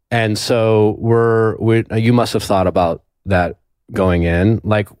 Yeah. And so you must have thought about that going in.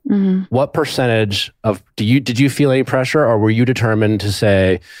 Like what percentage of, did you feel any pressure, or were you determined to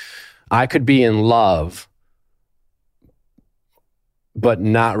say, I could be in love, but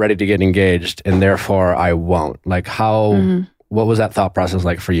not ready to get engaged, and therefore I won't? Like what was that thought process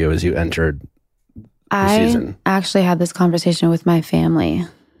like for you as you entered the season? I actually had this conversation with my family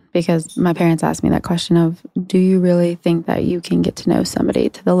because my parents asked me that question of, do you really think that you can get to know somebody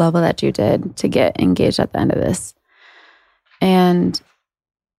to the level that you did to get engaged at the end of this? And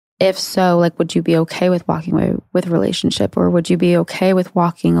if so, like, would you be okay with walking away with a relationship, or would you be okay with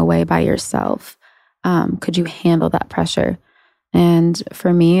walking away by yourself? Could you handle that pressure? And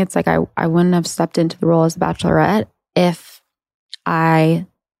for me, it's like I wouldn't have stepped into the role as a bachelorette if I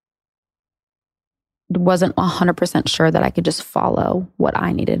wasn't 100% sure that I could just follow what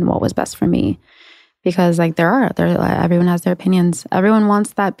I needed and what was best for me. Because like everyone has their opinions. Everyone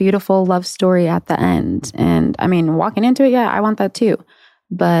wants that beautiful love story at the end. And I mean, walking into it, yeah, I want that too.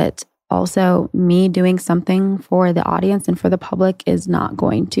 But also me doing something for the audience and for the public is not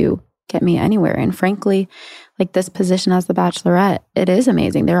going to get me anywhere. And frankly, like this position as the Bachelorette, it is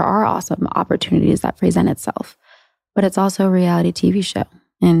amazing. There are awesome opportunities that present itself, but it's also a reality TV show.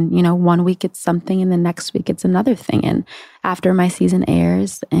 And, 1 week it's something and the next week it's another thing. And after my season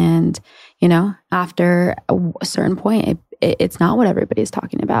airs and, after a certain point, it's not what everybody's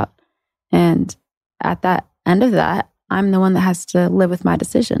talking about. And at that end of that, I'm the one that has to live with my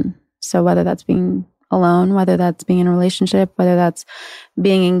decision. So whether that's being alone, whether that's being in a relationship, whether that's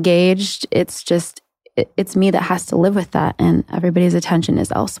being engaged, it's me that has to live with that. And everybody's attention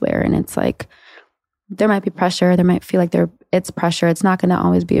is elsewhere. And it's like, there might be pressure. There might feel like it's pressure. It's not going to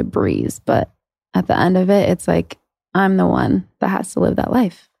always be a breeze. But at the end of it, it's like, I'm the one that has to live that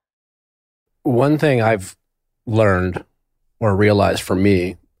life. One thing I've learned or realized for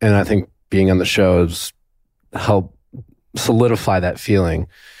me, and I think being on the show has helped solidify that feeling,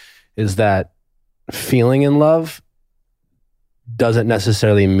 is that feeling in love doesn't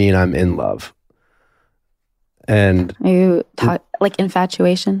necessarily mean I'm in love. And are you like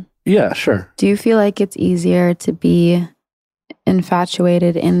infatuation? Yeah, sure. Do you feel like it's easier to be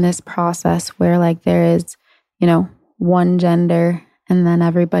infatuated in this process where like there is, one gender and then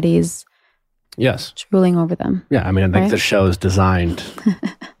everybody's drooling over them? Yeah, I mean, I think the show is designed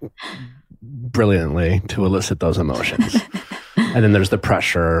brilliantly to elicit those emotions. And then there's the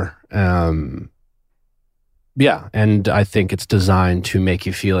pressure. Yeah, and I think it's designed to make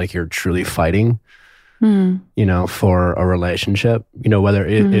you feel like you're truly fighting for a relationship, whether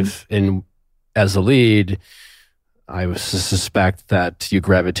if as the lead, I would suspect that you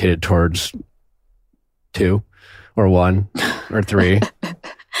gravitated towards 2 or 1 or 3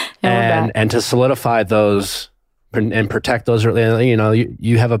 and to solidify those and protect those,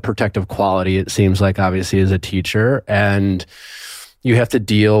 you have a protective quality, it seems like, obviously, as a teacher. And you have to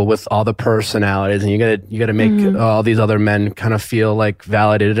deal with all the personalities, and you gotta make all these other men kind of feel like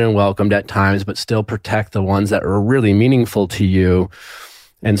validated and welcomed at times, but still protect the ones that are really meaningful to you.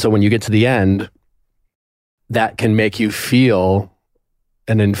 And so when you get to the end, that can make you feel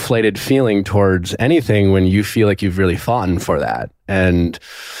an inflated feeling towards anything when you feel like you've really fought for that. And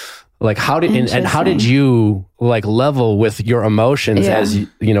like, how did you like level with your emotions as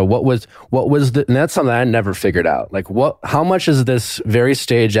you know, what was the, and that's something I never figured out. Like how much is this very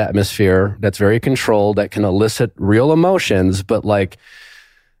stage atmosphere that's very controlled, that can elicit real emotions, but like,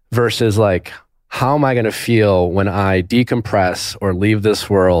 versus like, how am I going to feel when I decompress or leave this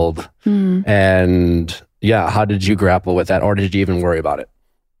world? And how did you grapple with that? Or did you even worry about it?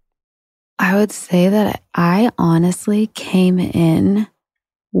 I would say that I honestly came in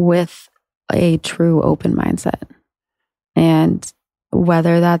with a true open mindset. And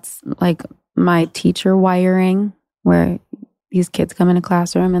whether that's like my teacher wiring, where these kids come in a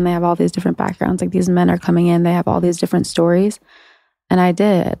classroom and they have all these different backgrounds, like these men are coming in, they have all these different stories. And I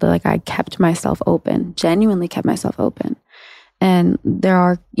did, like, I kept myself open, genuinely kept myself open. And there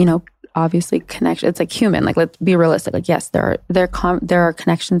are, you know, obviously connections. It's like human, like, let's be realistic. Like, yes, there are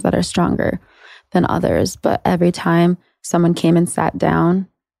connections that are stronger than others. But every time someone came and sat down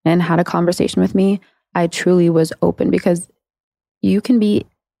and had a conversation with me, I truly was open, because you can be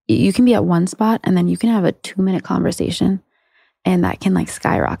at one spot and then you can have a 2-minute conversation and that can like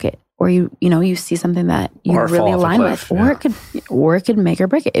skyrocket. Or you see something that you really align with, or it could make or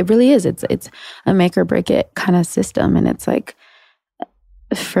break it. It really is. It's a make or break it kind of system. And it's like,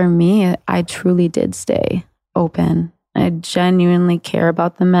 for me, I truly did stay open. I genuinely care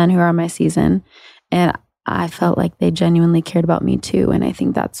about the men who are on my season, and I felt like they genuinely cared about me too. And I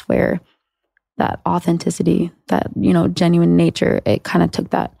think that's where that authenticity, that, you know, genuine nature, it kind of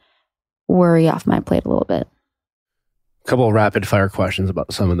took that worry off my plate a little bit. Couple of rapid fire questions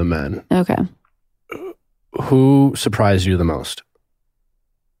about some of the men. Okay. Who surprised you the most?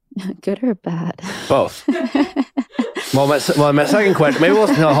 Good or bad? Both. Well, my second question, maybe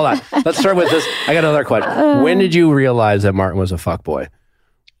hold on. Let's start with this. I got another question. When did you realize that Martin was a fuckboy?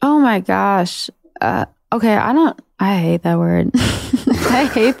 Oh my gosh. Okay, I hate that word. I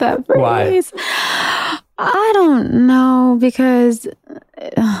hate that phrase. Why? I don't know, because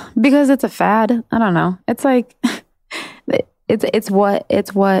it's a fad. I don't know. It's like, it's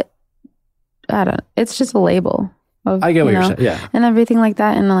what I don't. It's just a label. I get what you're saying. Yeah, and everything like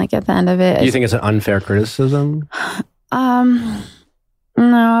that. And like at the end of it, do you think it's an unfair criticism? No,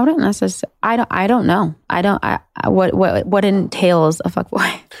 I wouldn't necessarily. I don't know. What entails a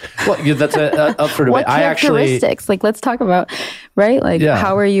fuckboy? Well, that's up for debate. What characteristics? Like, let's talk about, right? Like,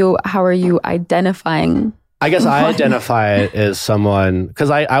 how are you identifying? I guess I identify it as someone, because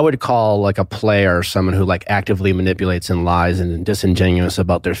I would call like a player someone who like actively manipulates and lies and disingenuous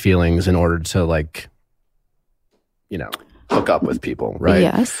about their feelings in order to like, you know, hook up with people, right?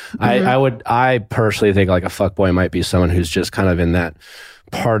 Yes. Mm-hmm. I personally think like a fuckboy might be someone who's just kind of in that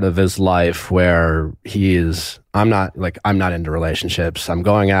part of his life where I'm not into relationships. I'm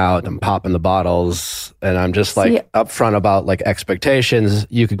going out, I'm popping the bottles, and I'm just like upfront about like expectations.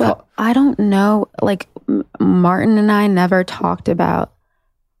 You could call. I don't know. Like Martin and I never talked about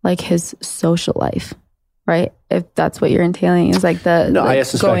like his social life, right? If that's what you're entailing, is like I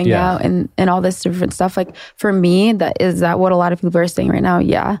suspect, going out and all this different stuff. Like for me, is that what a lot of people are saying right now?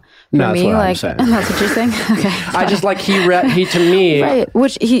 Yeah. For no, me, that's what I'm saying. That's what you're saying. Okay. I just like he to me, right?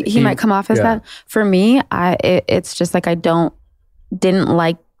 Which he might come off as that. For me, it's just like I didn't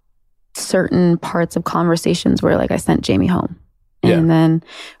like certain parts of conversations where like I sent Jamie home, and then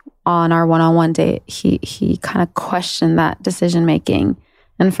on our one-on-one date, he kind of questioned that decision making,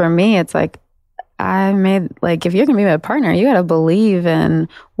 and for me, it's like, I made, like, if you're going to be my partner, you got to believe in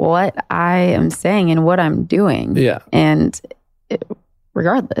what I am saying and what I'm doing. Yeah. And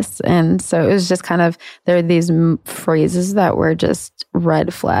regardless. And so it was just kind of, there are these phrases that were just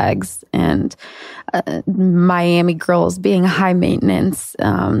red flags, and Miami girls being high maintenance,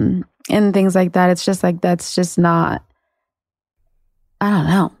 and things like that. It's just like, that's just not, I don't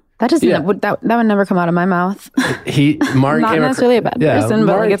know. That just that would never come out of my mouth. Martin not necessarily a bad person,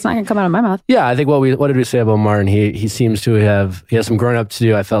 but like it's not gonna come out of my mouth. Yeah, I think what did we say about Martin? He seems to have some growing up to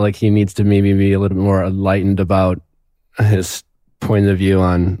do. I felt like he needs to maybe be a little bit more enlightened about his point of view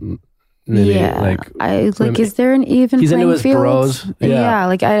on is there an even he's playing into his field? bros. Yeah,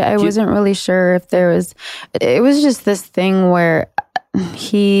 like I wasn't really sure if there was. It was just this thing where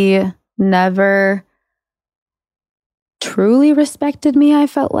he never truly respected me, I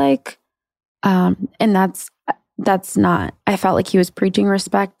felt like, and that's not, I felt like he was preaching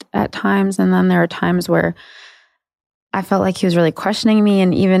respect at times, and then there are times where I felt like he was really questioning me.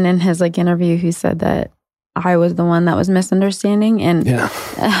 And even in his like interview, he said that I was the one that was misunderstanding. And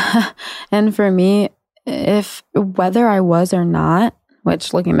and for me, if whether I was or not,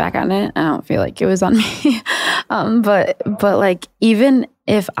 which looking back on it, I don't feel like it was on me. But like, even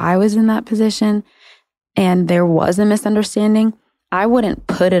if I was in that position and there was a misunderstanding, I wouldn't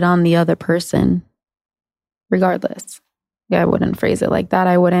put it on the other person regardless. Yeah, I wouldn't phrase it like that.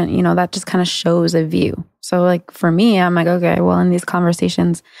 I wouldn't, that just kind of shows a view. So like for me, I'm like, okay, well, in these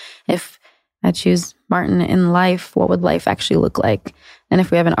conversations, if I choose Martin in life, what would life actually look like? And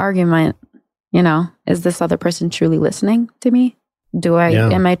if we have an argument, is this other person truly listening to me?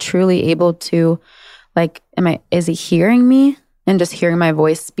 Am I truly able to, like, is he hearing me and just hearing my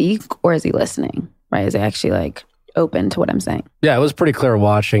voice speak, or is he listening? Right? Is he actually like open to what I'm saying? Yeah, it was pretty clear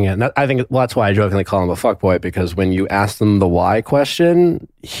watching it. And I think that's why I jokingly call him a fuckboy, because when you asked him the why question,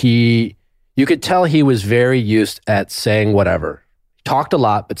 you could tell he was very used at saying whatever. He talked a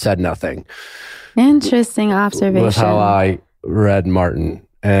lot, but said nothing. Interesting observation. Was how I read Martin.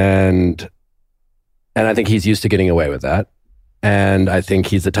 And I think he's used to getting away with that. And I think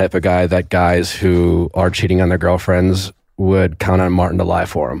he's the type of guy that guys who are cheating on their girlfriends would count on Martin to lie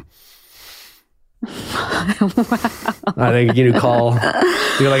for them. Wow. I think you're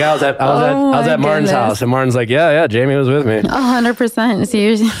like, I was at Martin's house, and Martin's like, yeah, Jamie was with me. 100%. So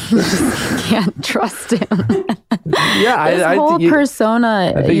you just can't trust him. Yeah, this whole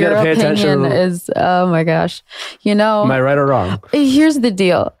persona, I think your opinion is, oh my gosh. Am I right or wrong? Here's the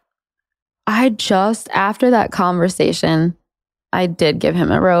deal. After that conversation, I did give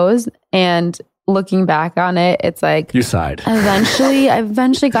him a rose, and looking back on it, it's like you sighed. I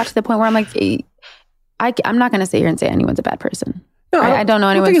eventually got to the point where I'm like, I'm not going to sit here and say anyone's a bad person. No, I don't know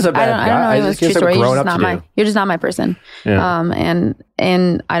anyone. I don't know anyone's true story. You're just not my person. Yeah.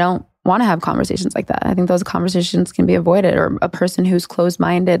 And I don't want to have conversations like that. I think those conversations can be avoided, or a person who's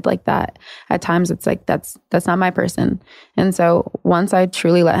closed-minded like that. At times, it's like that's not my person. And so once I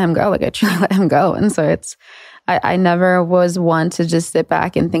truly let him go, I truly let him go. And so I never was one to just sit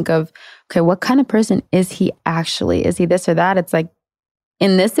back and think of, okay, what kind of person is he actually? Is he this or that? It's like,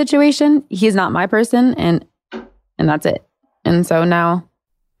 in this situation, he's not my person, and that's it. And so now,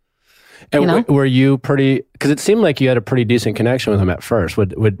 and were you pretty? Because it seemed like you had a pretty decent connection with him at first. I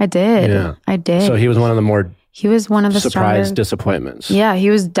did. Yeah. I did. So he was one of the more. He was one of the surprise disappointments. Yeah,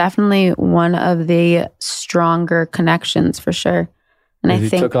 he was definitely one of the stronger connections for sure. And I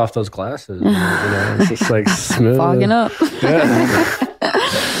think he took off those glasses. It's just like smooth, fogging up. Yeah.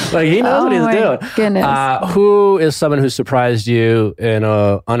 Like he knows what he's doing. Goodness. Who is someone who surprised you in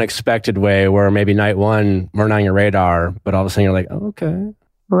an unexpected way, where maybe night one weren't on your radar, but all of a sudden you're like, oh, okay.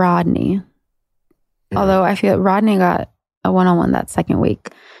 Rodney. Yeah. Although I feel Rodney got a one-on-one that second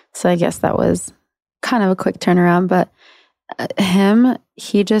week, so I guess that was kind of a quick turnaround. But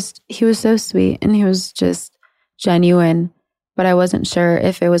he was so sweet, and he was just genuine. But I wasn't sure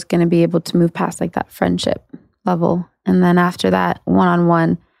if it was going to be able to move past like that friendship level. And then after that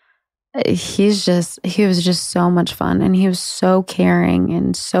one-on-one, he was just so much fun, and he was so caring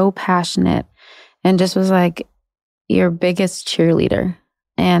and so passionate, and just was like your biggest cheerleader.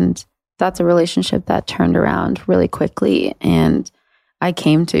 And that's a relationship that turned around really quickly, and I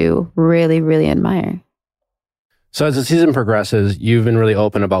came to really, really admire. So as the season progresses, you've been really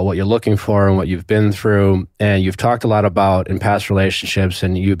open about what you're looking for and what you've been through. And you've talked a lot about in past relationships,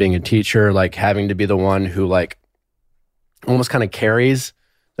 and you being a teacher, like having to be the one who like almost kind of carries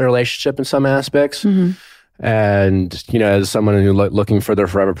the relationship in some aspects. Mm-hmm. And, as someone who looking for their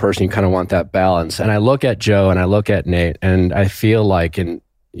forever person, you kind of want that balance. And I look at Joe and I look at Nate, and I feel like, I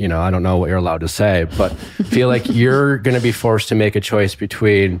don't know what you're allowed to say, but feel like you're going to be forced to make a choice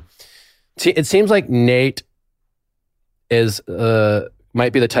between, it seems like Nate is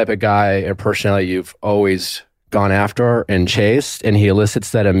might be the type of guy or personality you've always gone after and chased, and he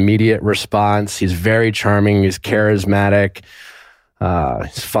elicits that immediate response. He's very charming. He's charismatic.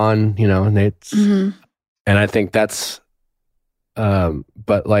 He's fun. Nate's, and I think that's.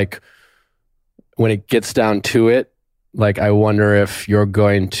 But like when it gets down to it, like I wonder if you're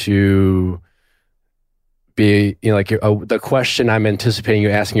going to be, the question I'm anticipating you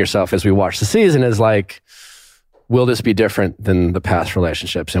asking yourself as we watch the season is like, will this be different than the past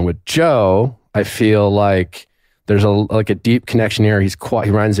relationships? And with Joe, I feel like there's a deep connection here. He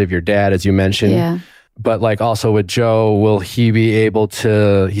reminds me of your dad, as you mentioned. Yeah. But like also with Joe, will he be able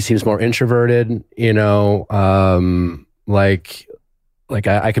to? He seems more introverted. I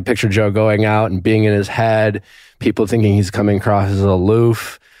could picture Joe going out and being in his head, people thinking he's coming across as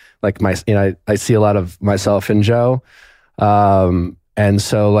aloof. Like I see a lot of myself in Joe. And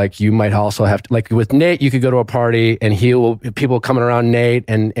so like you might also have to, like with Nate, you could go to a party and people coming around Nate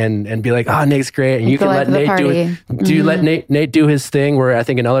and be like, oh, Nate's great. And you can let Nate let Nate do his thing, where I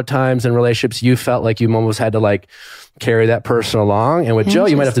think in other times in relationships, you felt like you almost had to like carry that person along. And with Joe,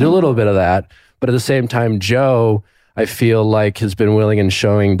 you might have to do a little bit of that. But at the same time, Joe, I feel like has been willing and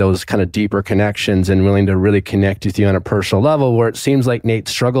showing those kind of deeper connections and willing to really connect with you on a personal level, where it seems like Nate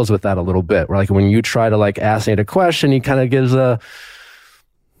struggles with that a little bit. Where like when you try to like ask Nate a question, he kind of gives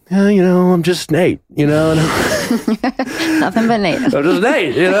I'm just Nate, Nothing but Nate. I'm just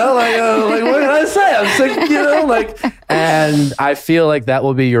Nate, like what can I say? I'm sick, and I feel like that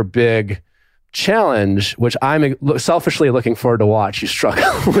will be your big challenge, which I'm selfishly looking forward to watch you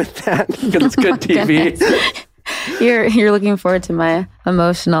struggle with that because it's good TV. You're looking forward to my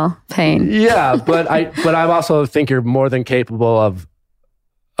emotional pain. Yeah, but I also think you're more than capable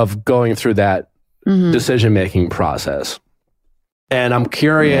of going through that decision-making process. And I'm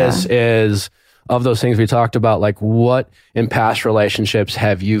curious is, of those things we talked about, like what in past relationships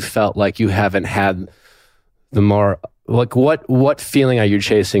have you felt like you haven't had the more, like what feeling are you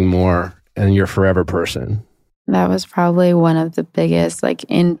chasing more in your forever person? That was probably one of the biggest like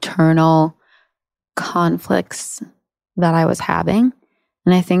internal conflicts that I was having.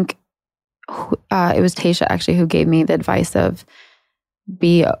 And I think it was Tasha actually who gave me the advice of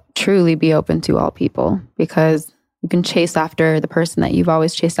truly be open to all people, because you can chase after the person that you've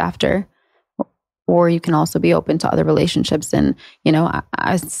always chased after, or you can also be open to other relationships. And, I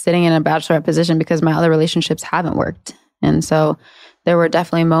was sitting in a bachelorette position because my other relationships haven't worked. And so there were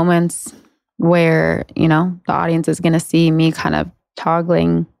definitely moments where, the audience is going to see me kind of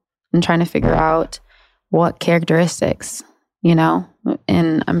toggling and trying to figure out what characteristics,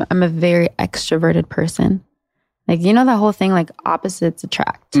 and I'm a very extroverted person. Like, that whole thing, like opposites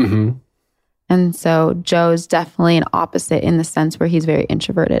attract. Mm-hmm. And so Joe's definitely an opposite in the sense where he's very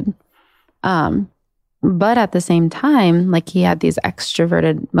introverted. But at the same time, like he had these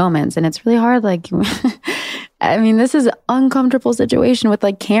extroverted moments, and it's really hard. Like, I mean, this is an uncomfortable situation with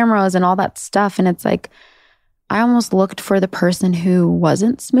like cameras and all that stuff. And it's like, I almost looked for the person who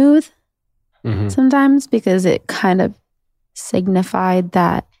wasn't smooth sometimes, because it kind of signified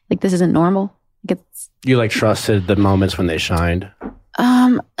that like, this isn't normal. You like trusted the moments when they shined?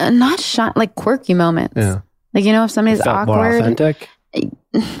 Not like quirky moments. Yeah. Like, if somebody's it felt awkward. More authentic?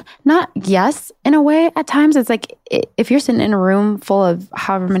 Yes, in a way at times. It's like if you're sitting in a room full of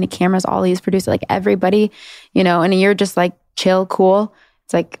however many cameras, all these producers, like everybody, and you're just like chill, cool.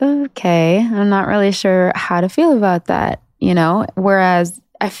 It's like, okay, I'm not really sure how to feel about that, Whereas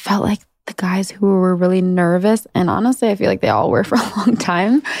I felt like the guys who were really nervous, and honestly, I feel like they all were for a long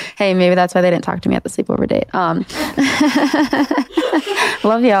time. Hey, maybe that's why they didn't talk to me at the sleepover date.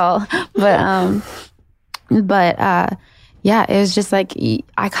 Love y'all. But yeah, it was just like,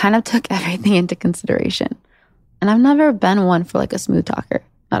 I kind of took everything into consideration. And I've never been one for like a smooth talker.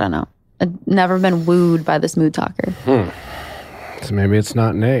 I don't know. I've never been wooed by the smooth talker. So maybe it's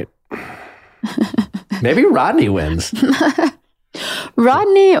not Nate. Maybe Rodney wins.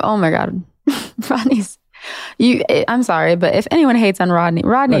 Rodney, oh my God. Rodney's, I'm sorry, but if anyone hates on Rodney is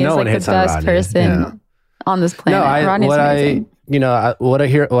like the best person on this planet. Rodney's amazing.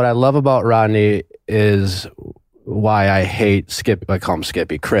 What I love about Rodney is why I hate Skip. I call him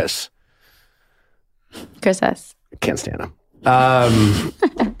Skippy. Chris S. Can't stand him.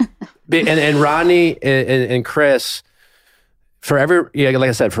 And Rodney and Chris, like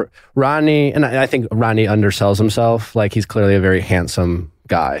I said, for Rodney, and I think Rodney undersells himself. Like he's clearly a very handsome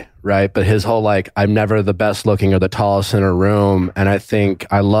guy, right? But his whole like, I'm never the best looking or the tallest in a room. And I think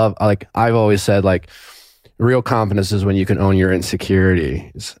I've always said like, real confidence is when you can own your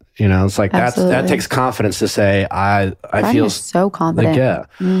insecurities. It's like that takes confidence to say I feel so confident. Like,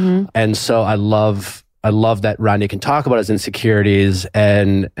 yeah. And so I love that Rodney can talk about his insecurities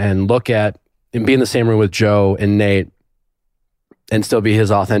and look at and be in the same room with Joe and Nate and still be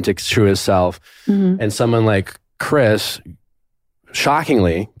his authentic, true self. And someone like Chris,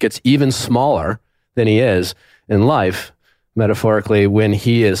 shockingly, gets even smaller than he is in life, metaphorically, when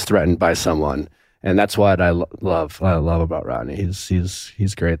he is threatened by someone. And that's what I love about Rodney.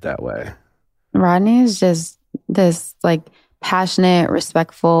 He's great that way. Rodney is just this like passionate,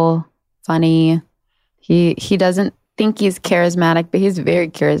 respectful, funny. He doesn't think he's charismatic, but he's very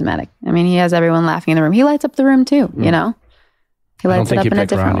charismatic. I mean, he has everyone laughing in the room. He lights up the room too, He lights it up in a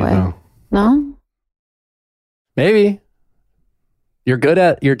different way. Though. No? Maybe. You're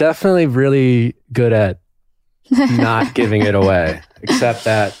definitely really good at not giving it away. Except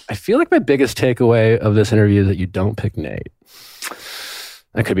that I feel like my biggest takeaway of this interview is that you don't pick Nate.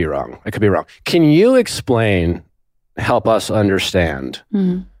 I could be wrong. Can you explain help us understand,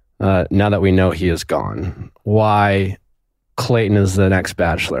 now that we know he is gone, why Clayton is the next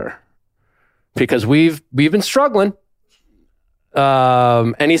Bachelor? Because we've been struggling,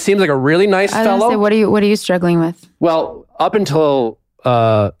 and he seems like a really nice I was fellow. gonna say, what are you struggling with? Well, up until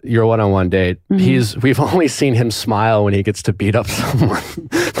your one-on-one date, we've only seen him smile when he gets to beat up someone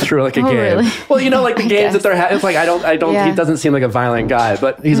through like a game. Really? Well, you know, like the games that they're having. It's like I don't. Yeah. He doesn't seem like a violent guy,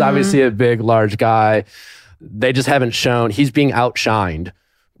 but he's obviously a big, large guy. They just haven't shown. He's being outshined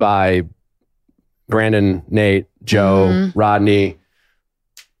by Brandon, Nate, Joe, Rodney,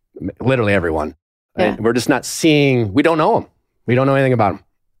 literally everyone. Yeah. And we're just not seeing. We don't know him. We don't know anything about him.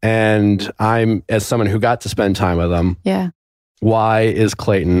 And I'm, as someone who got to spend time with him, Yeah. why is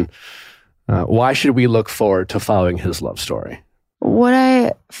Clayton, why should we look forward to following his love story? What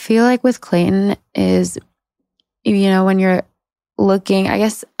I feel like with Clayton is, you know, when you're looking, I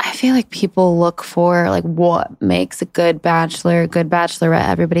guess I feel like people look for like what makes a good bachelor, a good bachelorette.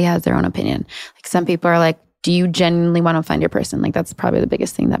 Everybody has their own opinion. Like some people are like, do you genuinely want to find your person? Like that's probably the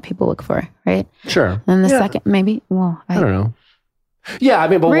biggest thing that people look for, right? Sure. And the second, maybe, well, I don't know. Yeah, I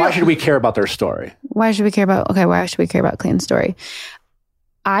mean, but why Real- should we care about their story? why should we care about Clayton's story?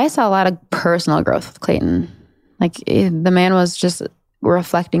 I saw a lot of personal growth with Clayton. Like the man was just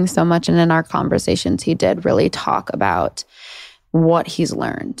reflecting so much, and in our conversations he did really talk about what he's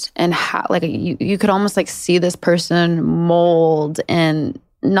learned and how, like, you could almost like see this person mold, and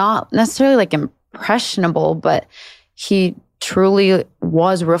not necessarily like impressionable, but he truly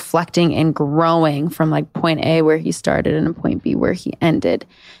was reflecting and growing from like point A where he started and point B where he ended.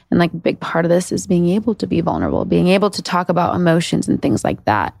 And like a big part of this is being able to be vulnerable, being able to talk about emotions and things like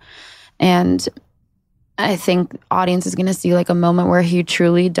that. And I think audience is going to see like a moment where he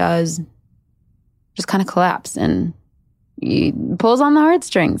truly does just kind of collapse and he pulls on the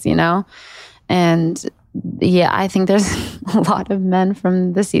heartstrings, you know? And yeah, I think there's a lot of men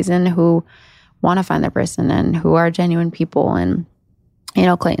from this season who want to find their person and who are genuine people. And, you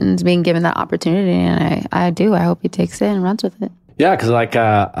know, Clayton's being given that opportunity, and I do. I hope he takes it and runs with it. Yeah, because like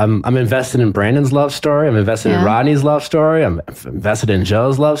I'm invested in Brandon's love story. I'm invested in Rodney's love story. I'm invested in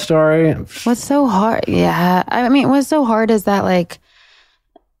Joe's love story. What's so hard? Yeah. I mean, what's so hard is that, like,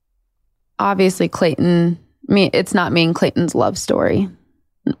 obviously Clayton, it's not me and Clayton's love story,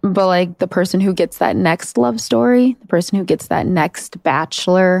 but like the person who gets that next love story, the person who gets that next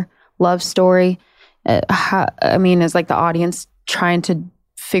Bachelor love story, is like the audience trying to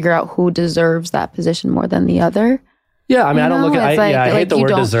figure out who deserves that position more than the other. Yeah, I mean, I don't look at. I hate the you word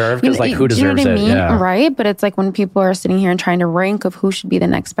don't- deserve because like who do you know deserves what I it? mean? Yeah, Right. But it's like when people are sitting here and trying to rank of who should be the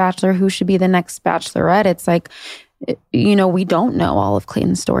next Bachelor, who should be the next Bachelorette. It's like, you know, we don't know all of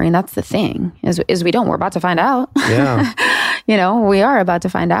Clayton's story, and that's the thing is we don't. We're about to find out. Yeah. You know, we are about to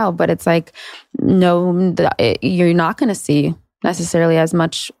find out, but it's like, no, you're not going to see necessarily as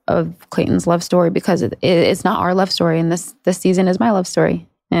much of Clayton's love story because it's not our love story, and this season is my love story.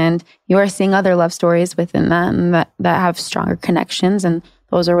 And you are seeing other love stories within that, and that have stronger connections, and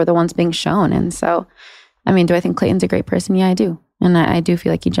those are the ones being shown. And so, I mean, do I think Clayton's a great person? Yeah, I do. And I do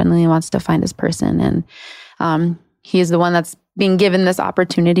feel like he genuinely wants to find his person. And he is the one that's being given this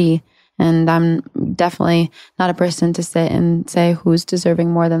opportunity. And I'm definitely not a person to sit and say who's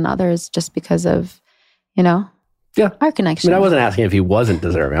deserving more than others just because of, you know, our connection. I mean, I wasn't asking if he wasn't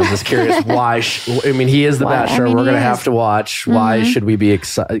deserving. I'm just curious why. He is the Bachelor. We're going to have to watch. Why should we be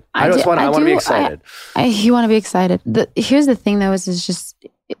excited? I want to be excited. You want to be excited. Here's the thing, though, is just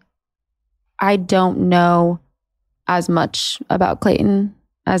I don't know as much about Clayton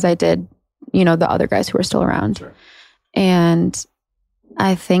as I did, you know, the other guys who are still around. Sure. And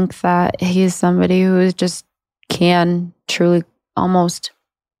I think that he's somebody who just can truly almost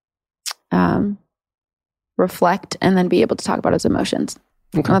reflect and then be able to talk about his emotions.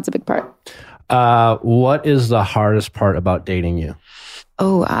 Okay. And that's a big part. What is the hardest part about dating you?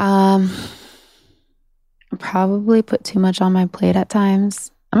 Probably put too much on my plate at times.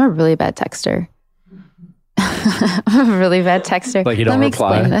 I'm a really bad texter. I'm a really bad texter. Like you don't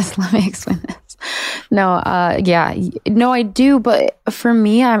reply. Let me explain this. No, I do. But for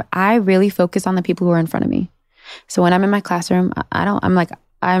me, I really focus on the people who are in front of me. So when I'm in my classroom,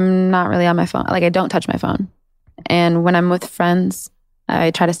 I'm not really on my phone. Like I don't touch my phone. And when I'm with friends, I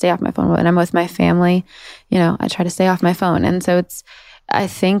try to stay off my phone. When I'm with my family, you know, I try to stay off my phone. And so I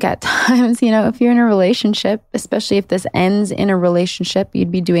think at times, you know, if you're in a relationship, especially if this ends in a relationship,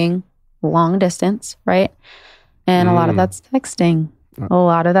 you'd be doing long distance, right? And a lot of that's texting. A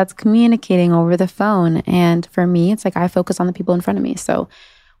lot of that's communicating over the phone. And for me, it's like I focus on the people in front of me. So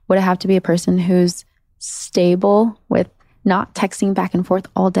would it have to be a person who's stable with not texting back and forth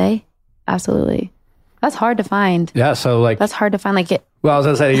all day? Absolutely. That's hard to find. Yeah. So like, That's hard to find. Like it. well, I was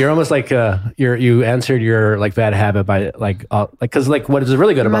gonna say you're almost like you answered your like bad habit by because what is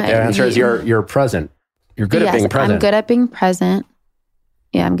really good about that answer is you're present. You're good at being present. I'm good at being present.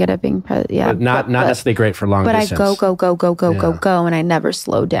 Yeah, I'm good at being present. Yeah, but not necessarily great for long distance. But I go, and I never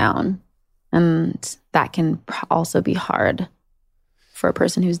slow down, and that can also be hard for a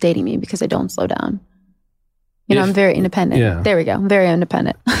person who's dating me because I don't slow down. I'm very independent. Yeah. There we go. I'm very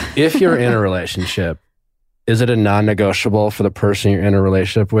independent. If you're in a relationship, is it a non-negotiable for the person you're in a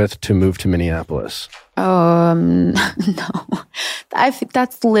relationship with to move to Minneapolis? No.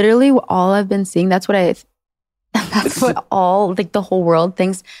 That's literally all I've been seeing. That's what all like the whole world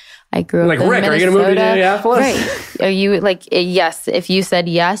thinks. I grew up like in Rick, Minnesota. are you going to move to Minneapolis? Right. Are you like, yes, if you said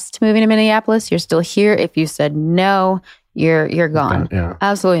yes to moving to Minneapolis, you're still here. If you said no, you're gone. Okay, yeah.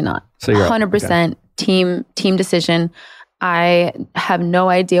 Absolutely not. So you're 100% team decision. I have no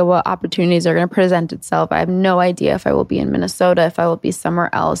idea what opportunities are going to present itself. I have no idea if I will be in Minnesota, if I will be somewhere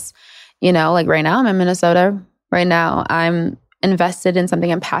else. Like right now I'm in Minnesota. Right now I'm invested in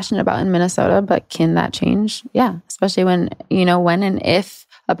something I'm passionate about in Minnesota, but can that change? Yeah. Especially when and if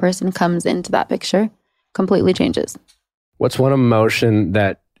a person comes into that picture, completely changes. What's one emotion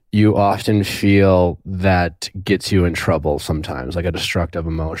that you often feel that gets you in trouble sometimes, like a destructive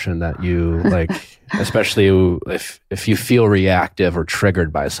emotion that you like, especially if you feel reactive or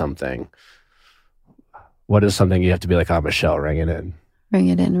triggered by something? What is something you have to be like, oh, Michelle, ring it in? Ring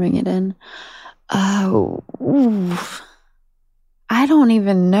it in. Oh, I don't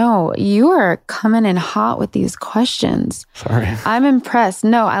even know. You are coming in hot with these questions. Sorry. I'm impressed.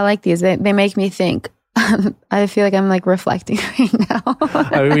 No, I like these. They make me think. I feel like I'm like reflecting right now.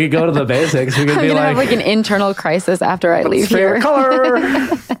 I mean, we go to the basics. We could I'm be gonna have like an internal crisis after I leave here. Color.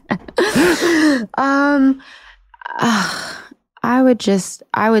 I would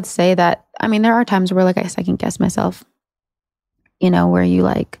say that, there are times where like I second guess myself, where you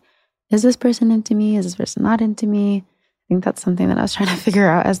like, is this person into me? Is this person not into me? I think that's something that I was trying to figure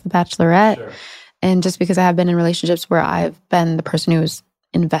out as the Bachelorette. Sure. And just because I have been in relationships where I've been the person who's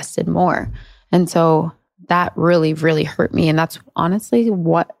invested more. And so that really, really hurt me. And that's honestly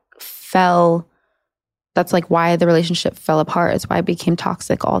that's like why the relationship fell apart. It's why it became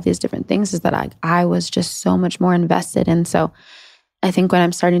toxic, all these different things, is that I was just so much more invested. And so I think when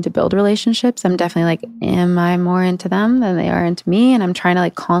I'm starting to build relationships, I'm definitely like, am I more into them than they are into me? And I'm trying to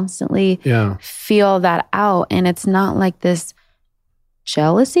like constantly feel that out. And it's not like this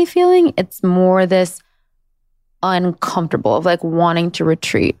jealousy feeling. It's more this uncomfortable of like wanting to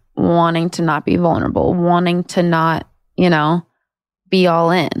retreat, wanting to not be vulnerable, wanting to not, be all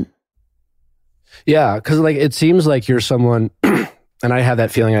in. Yeah, because like it seems like you're someone, and I have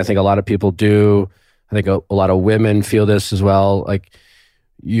that feeling. I think a lot of people do. I think a lot of women feel this as well. Like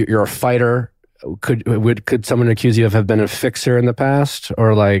you're a fighter. Could someone accuse you of have been a fixer in the past,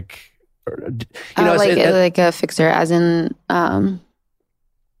 or like, like a fixer, as in,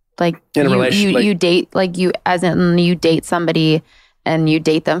 like in a relationship, you date, like you, as in you date somebody and you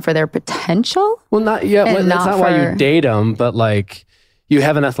date them for their potential. Well, that's not why you date them, but like you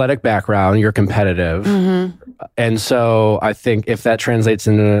have an athletic background, you're competitive. Mm-hmm. And so I think if that translates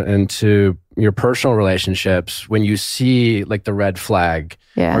into your personal relationships, when you see like the red flag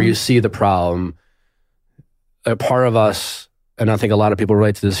or you see the problem, a part of us, and I think a lot of people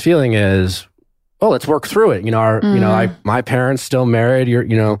relate to this feeling, is, oh, let's work through it. My parents still married.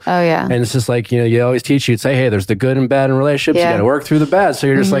 Oh yeah. And it's just like, you always teach you'd say, hey, there's the good and bad in relationships. You got to work through the bad. So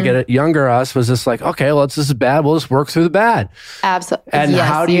you're just like, a younger us was just like, okay, well, this is bad. We'll just work through the bad. Absolutely. And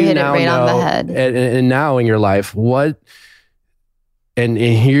how do you hit now it right know, on the head. And now in your life, and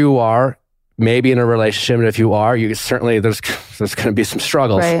here you are, maybe in a relationship, and if you are, you certainly, there's going to be some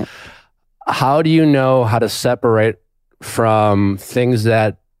struggles. Right. How do you know how to separate from things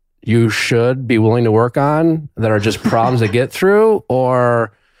that you should be willing to work on that are just problems to get through,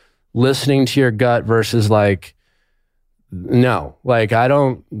 or listening to your gut versus like, no, like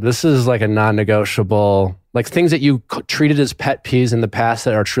this is like a non-negotiable, like things that you treated as pet peeves in the past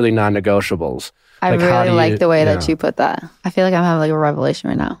that are truly non-negotiables. I really like the way that you put that. I feel like I'm having like a revelation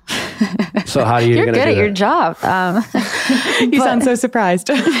right now. So how do you? You're good at your job. You sound so surprised.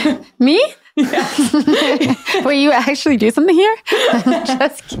 Me? Yeah. Will you actually do something here?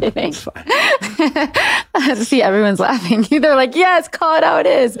 Just kidding. See, everyone's laughing. They're like, yes, call it how it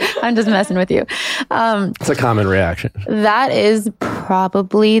is. I'm just messing with you. It's a common reaction. That is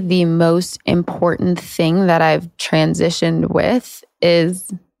probably the most important thing that I've transitioned with,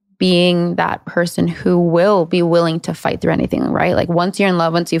 is being that person who will be willing to fight through anything, right? Like once you're in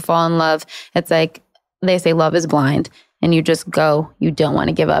love, once you fall in love, it's like they say love is blind, and you just go. You don't want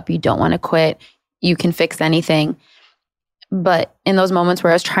to give up. You don't want to quit. you can fix anything. But in those moments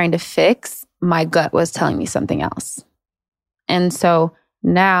where I was trying to fix, my gut was telling me something else. And so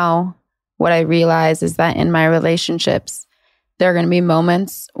now what I realize is that in my relationships, there are going to be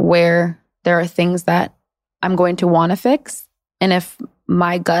moments where there are things that I'm going to want to fix. And if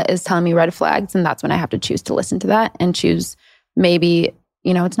my gut is telling me red flags, then that's when I have to choose to listen to that and choose maybe,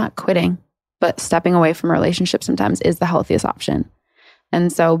 it's not quitting, but stepping away from a relationship sometimes is the healthiest option.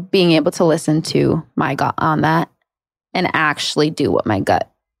 And so being able to listen to my gut on that and actually do what my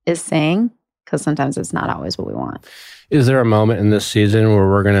gut is saying, because sometimes it's not always what we want. Is there a moment in this season where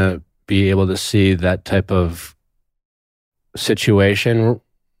we're going to be able to see that type of situation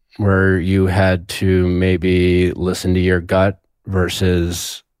where you had to maybe listen to your gut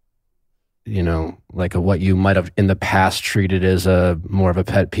versus, like what you might have in the past treated as a more of a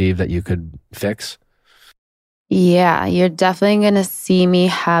pet peeve that you could fix? Yeah, you're definitely going to see me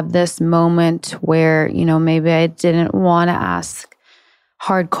have this moment where, maybe I didn't want to ask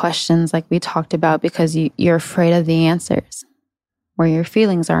hard questions like we talked about because you're afraid of the answers, where your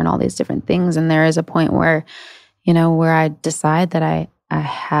feelings are and all these different things. And there is a point where, where I decide that I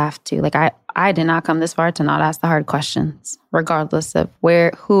have to, like, I did not come this far to not ask the hard questions, regardless of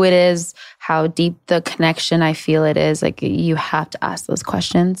who it is, how deep the connection I feel it is. Like, you have to ask those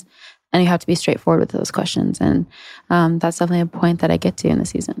questions and you have to be straightforward with those questions. And that's definitely a point that I get to in the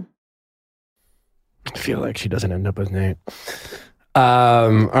season. I feel like she doesn't end up with Nate. All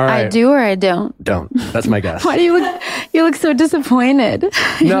right. I do or I don't? Don't. That's my guess. Why do you look so disappointed?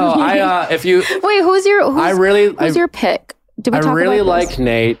 No, if you wait, who's your pick? Did we talk really about like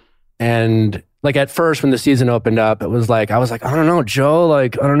Nate, and like at first when the season opened up, it was like I was like, I don't know, Joe,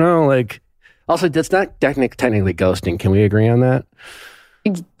 like I don't know, like also that's not technically ghosting. Can we agree on that?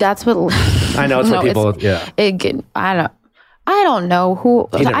 That's what I know. It's what people. I don't know who.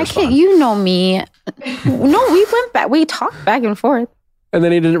 I can't. You know me. No, we went back. We talked back and forth. And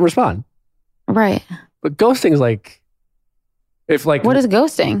then he didn't respond. Right. But ghosting's like, if like, what is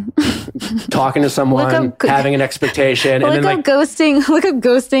ghosting? Talking to someone, having an expectation, and then like ghosting. Look up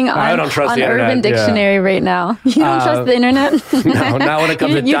ghosting I don't trust on the internet. Urban Dictionary right now. You don't trust the internet? No, not when it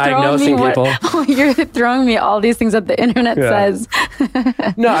comes to diagnosing people. You're throwing me all these things that the internet says.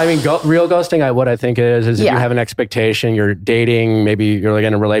 No, I mean, real ghosting, what I think it is if you have an expectation, you're dating, maybe you're like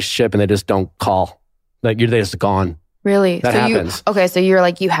in a relationship and they just don't call. Like they're just gone. Really? That happens. So you're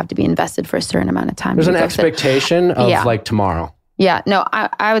like, you have to be invested for a certain amount of time. There's an expectation of like tomorrow. Yeah, no,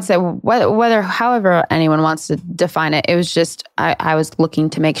 I would say however anyone wants to define it, it was just, I was looking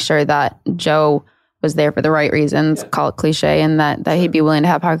to make sure that Joe was there for the right reasons, call it cliche, and that he'd be willing to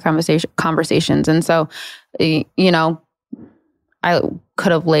have hard conversations. And so, I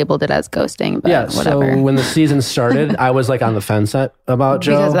could have labeled it as ghosting, but whatever. So when the season started, I was like on the fence about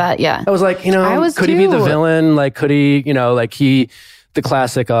Joe. Because of that, yeah. I was like, could he be the villain? Like, could he, the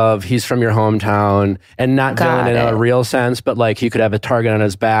classic of he's from your hometown and not villain in a real sense, but like he could have a target on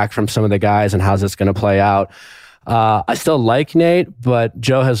his back from some of the guys and how's this going to play out. I still like Nate, but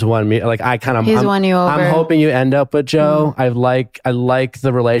Joe has won me. Like he's won you over. I'm hoping you end up with Joe. I like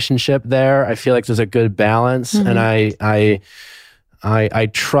the relationship there. I feel like there's a good balance, and I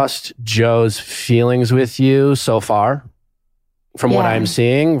trust Joe's feelings with you so far from what I'm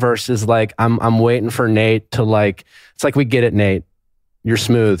seeing versus like I'm waiting for Nate to like, it's like, we get it, Nate. You're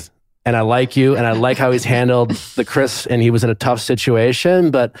smooth and I like you and I like how he's handled the Chris, and he was in a tough situation,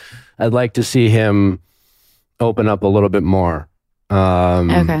 but I'd like to see him open up a little bit more.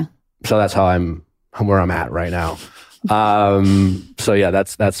 Okay. So that's how where I'm at right now. So yeah,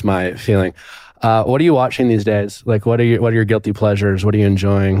 that's my feeling. What are you watching these days? Like, what are your guilty pleasures? What are you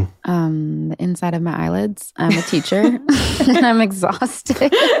enjoying? The inside of my eyelids. I'm a teacher and I'm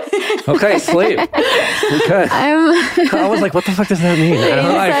exhausted. Okay, sleep. Okay. I was like, what the fuck does that mean?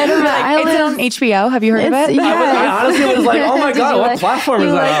 It's on HBO. Have you heard of it? Yeah. I honestly was like, oh my God, what platform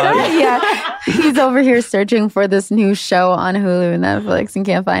is that on? Yeah. He's over here searching for this new show on Hulu and Netflix and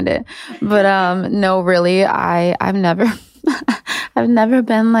can't find it. But no, really, I've never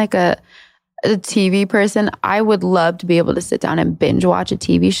been like a TV person. I would love to be able to sit down and binge watch a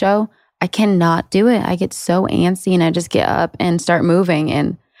TV show. I cannot do it. I get so antsy and I just get up and start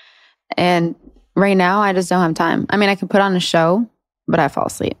moving. And right now I just don't have time. I mean, I can put on a show, but I fall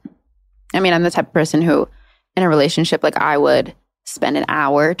asleep. I mean, I'm the type of person who in a relationship, like I would spend an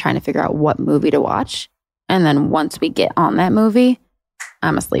hour trying to figure out what movie to watch. And then once we get on that movie,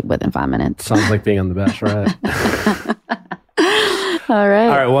 I'm asleep within 5 minutes. Sounds like being on The Bachelorette. All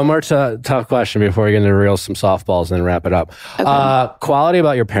right. One more tough question before we get into some softballs and then wrap it up. Okay. Quality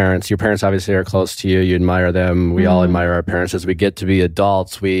about your parents. Your parents obviously are close to you. You admire them. We all admire our parents. As we get to be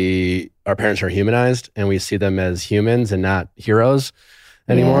adults, we our parents are humanized and we see them as humans and not heroes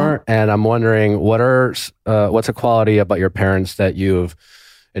anymore. And I'm wondering, what's a quality about your parents that you've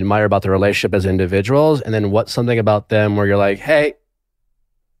admired about the relationship as individuals? And then what's something about them where you're like, hey,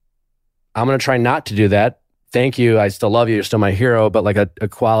 I'm going to try not to do that. Thank you. I still love you. You're still my hero. But like a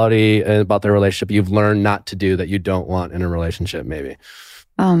quality about the relationship you've learned not to do that you don't want in a relationship, maybe.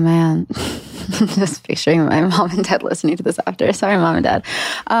 Oh, man. Just picturing my mom and dad listening to this after. Sorry, mom and dad.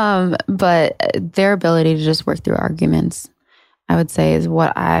 But their ability to just work through arguments, I would say, is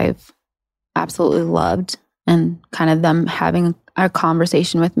what I've absolutely loved. And kind of them having a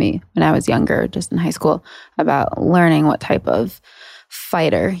conversation with me when I was younger, just in high school, about learning what type of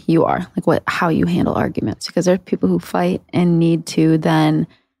fighter you are, like how you handle arguments. Because there are people who fight and need to then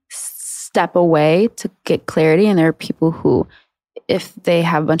step away to get clarity. And there are people who, if they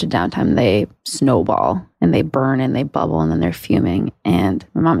have a bunch of downtime, they snowball and they burn and they bubble and then they're fuming. And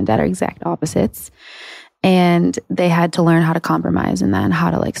my mom and dad are exact opposites. And they had to learn how to compromise and then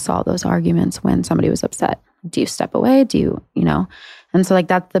how to like solve those arguments when somebody was upset. Do you step away? Do you know? And so like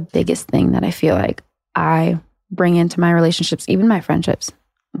that's the biggest thing that I feel like I bring into my relationships, even my friendships.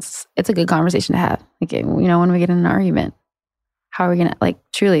 It's a good conversation to have. Like, when we get in an argument, how are we gonna, like,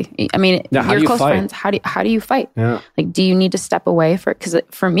 truly? I mean, yeah, you're close friends. How do you fight? Yeah. Like, do you need to step away because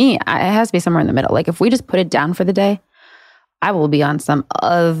for me, it has to be somewhere in the middle. Like, if we just put it down for the day, I will be on some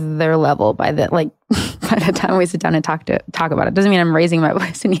other level by the time we sit down and talk about it. Doesn't mean I'm raising my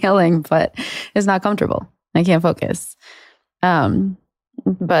voice and yelling, but it's not comfortable. I can't focus.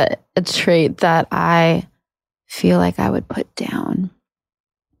 But a trait that I feel like I would put down,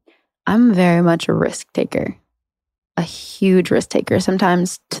 I'm very much a risk taker, a huge risk taker,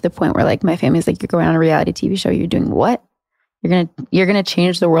 sometimes to the point where like my family's like, you're going on a reality TV show. You're doing what? You're gonna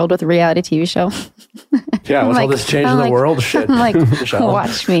change the world with a reality TV show? Yeah, what's all this changing the world shit? I'm like,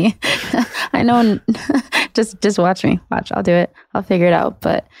 watch me. I know. just watch me. Watch. I'll do it. I'll figure it out.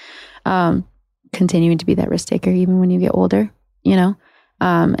 But continuing to be that risk taker, even when you get older, and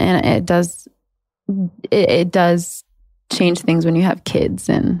it does change things when you have kids.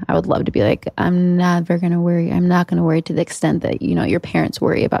 And I would love to be like, I'm not going to worry to the extent that, your parents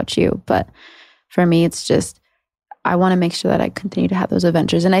worry about you. But for me, it's just, I want to make sure that I continue to have those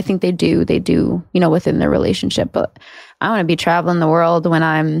adventures. And I think they do, within their relationship. But I want to be traveling the world when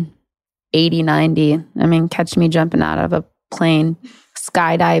I'm 80, 90. I mean, catch me jumping out of a plane,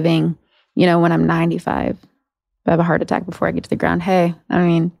 skydiving, when I'm 95. If I have a heart attack before I get to the ground, hey, I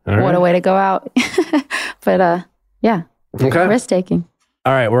mean, what a way to go out. But yeah. Okay. Risk taking.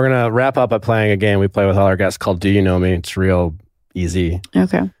 All right. We're going to wrap up by playing a game we play with all our guests called Do You Know Me? It's real easy.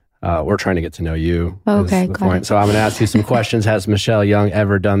 Okay. We're trying to get to know you. Okay, got it. So I'm going to ask you some questions. Has Michelle Young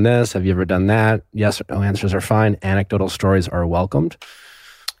ever done this? Have you ever done that? Yes or no answers are fine. Anecdotal stories are welcomed,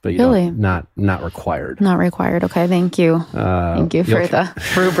 but not required. Not required. Okay, thank you. Thank you for the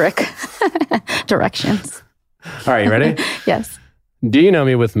rubric directions. All right, you ready? Yes. Do you know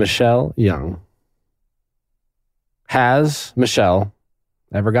me with Michelle Young? Has Michelle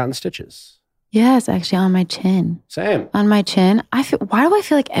ever gotten stitches? Yes, actually on my chin. Same. On my chin. Why do I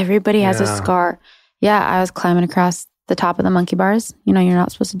feel like everybody has a scar? Yeah, I was climbing across the top of the monkey bars. You're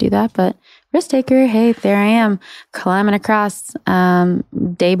not supposed to do that, but risk taker, hey, there I am climbing across.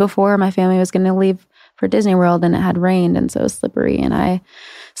 Day before my family was going to leave for Disney World and it had rained and so it was slippery and I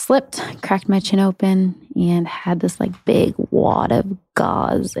slipped, cracked my chin open and had this like big wad of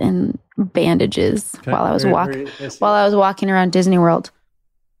gauze and bandages while I was walking around Disney World.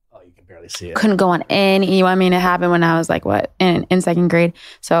 See it. Couldn't go on any. I mean, it happened when I was like in second grade.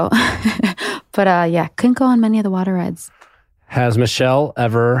 So, but couldn't go on many of the water rides. Has Michelle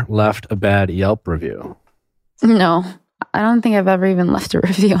ever left a bad Yelp review? No, I don't think I've ever even left a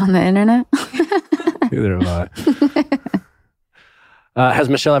review on the internet. Neither have I. Has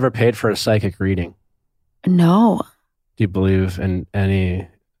Michelle ever paid for a psychic reading? No. Do you believe in any?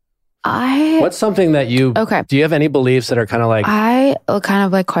 What's something that you... Okay. Do you have any beliefs that are kind of like... kind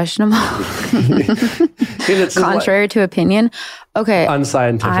of like questionable. Contrary to opinion. Okay.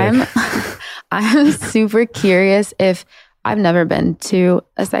 Unscientific. I'm super curious if... I've never been to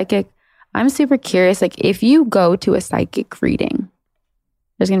a psychic. I'm super curious, like if you go to a psychic reading,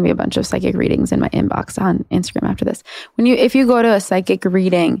 there's going to be a bunch of psychic readings in my inbox on Instagram after this. If you go to a psychic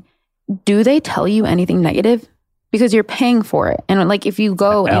reading, do they tell you anything negative? Because you're paying for it. And like if you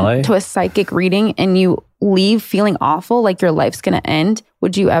go into a psychic reading and you leave feeling awful, like your life's going to end,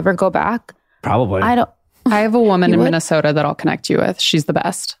 would you ever go back? Probably. I have a woman in Minnesota that I'll connect you with. She's the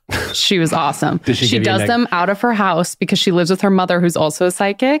best. She was awesome. Did she does them out of her house because she lives with her mother who's also a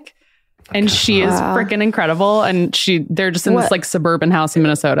psychic. And she is freaking incredible. And they're just in this like suburban house in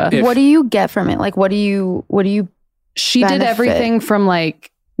Minnesota. What do you get from it? Like, what do you She did everything from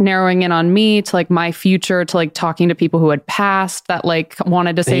like narrowing in on me to like my future to like talking to people who had passed that like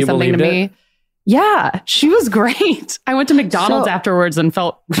wanted to say something to me. Yeah, she was great. I went to McDonald's afterwards and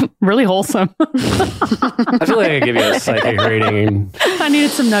felt really wholesome. I feel like I give you a psychic rating. I needed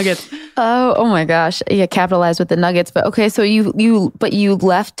some nuggets. Oh my gosh. Yeah, capitalize with the nuggets. But okay, so you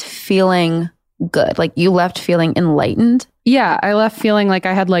left feeling good. Like you left feeling enlightened. Yeah, I left feeling like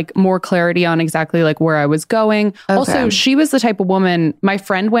I had like more clarity on exactly like where I was going. Okay. Also, she was the type of woman my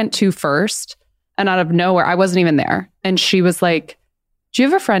friend went to first, and out of nowhere, I wasn't even there. And she was like, "Do you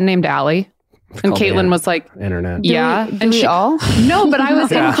have a friend named Allie?" And Caitlin was like, internet. Yeah. Do we all? No, but I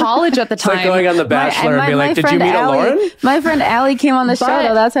was in college at the time. It's like going on The Bachelor and being like, did you meet a Lauren? My friend Allie came on the show,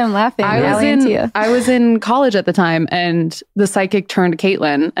 though. That's why I'm laughing. I was in college at the time, and the psychic turned to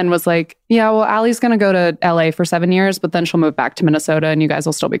Caitlin and was like, yeah, well, Allie's going to go to LA for 7 years, but then she'll move back to Minnesota and you guys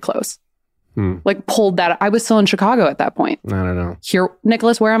will still be close. Like pulled that. I was still in Chicago at that point. I don't know. Here,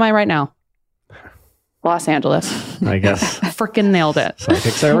 Nicholas, where am I right now? Los Angeles. I guess. Freaking nailed it.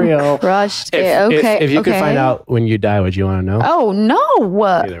 Psychics are real. Crushed. If you could find out when you die, would you want to know? Oh, no.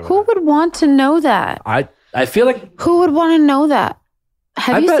 Who would want to know that? I feel like... Who would want to know that?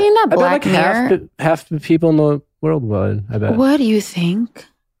 Have you seen that Black Mirror? Half the people in the world would, I bet. What do you think?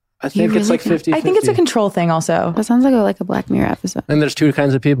 I think it's like 50-50. I think it's a control thing also. That sounds like a Black Mirror episode. And there's two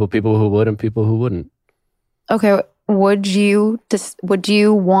kinds of people who would and people who wouldn't. Okay. Would you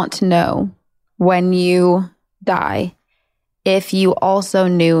want to know when you die if you also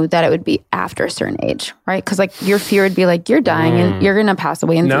knew that it would be after a certain age, right? Because like your fear would be like, you're dying and you're going to pass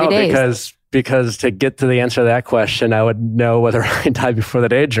away in 3 days. No, because to get to the answer to that question, I would know whether I die before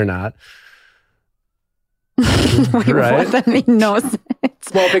that age or not. Wait, right? what? That made no sense.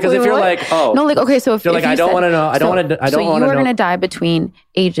 Well, because if you're like, no, like, okay, so if you're like, I don't want to know, I don't want to know. So you are going to die between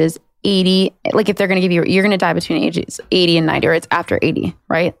ages 80, like if they're going to give you're going to die between ages 80 and 90, or it's after 80,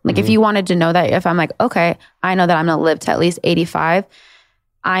 right? Like if you wanted to know that, if I'm like, okay, I know that I'm going to live to at least 85,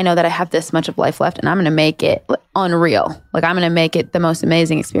 I know that I have this much of life left and I'm going to make it unreal. Like I'm going to make it the most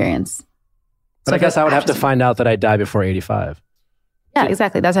amazing experience. But I guess I would have to find out that I die before 85. Yeah,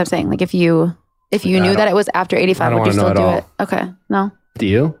 exactly. That's what I'm saying. Like if you knew that it was after 85, would you still do it? Okay. No. Do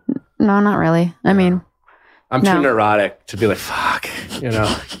you? No, not really. I mean, I'm too neurotic to be like, fuck, you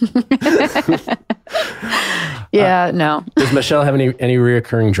know. Yeah, no. Does Michelle have any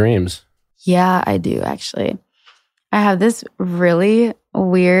reoccurring dreams? Yeah, I do actually. I have this really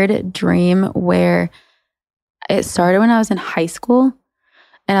weird dream where it started when I was in high school,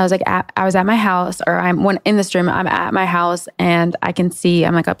 and I was like, I was at my house, or in this dream, I'm at my house, and I can see,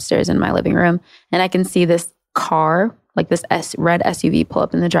 I'm like upstairs in my living room, and I can see this car, like this red SUV pull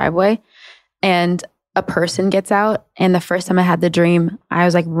up in the driveway, and a person gets out. And the first time I had the dream, I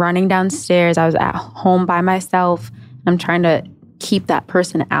was like running downstairs. I was at home by myself. I'm trying to keep that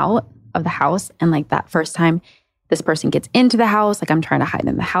person out of the house. And like that first time this person gets into the house, like I'm trying to hide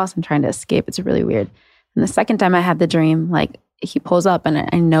in the house. I'm trying to escape. It's really weird. And the second time I had the dream, like he pulls up and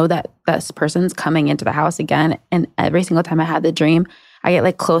I know that this person's coming into the house again. And every single time I had the dream, I get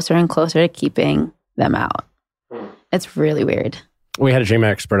like closer and closer to keeping them out. It's really weird. We had a dream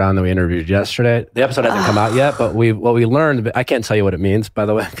expert on that we interviewed yesterday. The episode hasn't come out yet, but what we learned, I can't tell you what it means, by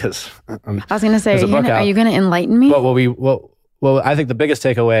the way, because I was going to say, are you going to enlighten me? But well, I think the biggest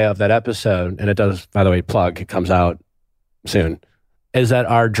takeaway of that episode, and it does, by the way, it comes out soon, is that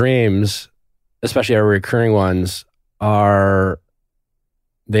our dreams, especially our recurring ones, are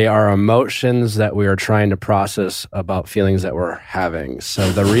emotions that we are trying to process about feelings that we're having.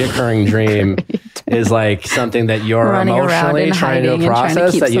 So the reoccurring dream is like something that you're running emotionally trying to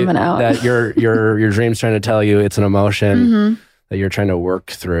process, that your dream's trying to tell you it's an emotion that you're trying to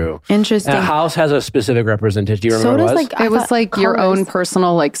work through. Interesting. And a house has a specific representation. Do you remember what it was? It was like your own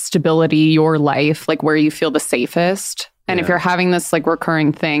personal like stability, your life, like where you feel the safest. And if you're having this like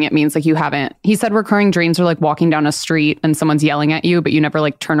recurring thing, it means like he said recurring dreams are like walking down a street and someone's yelling at you, but you never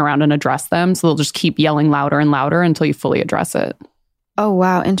like turn around and address them. So they'll just keep yelling louder and louder until you fully address it. Oh,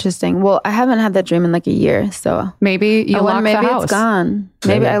 wow. Interesting. Well, I haven't had that dream in like a year. So maybe you lock the house. It's gone.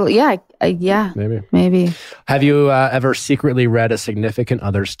 Maybe. Maybe. Have you ever secretly read a significant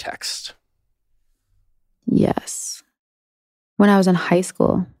other's text? Yes. When I was in high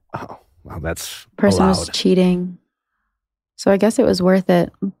school. Oh, well, that's person allowed. Was cheating. So I guess it was worth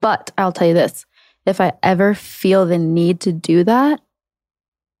it. But I'll tell you this. If I ever feel the need to do that,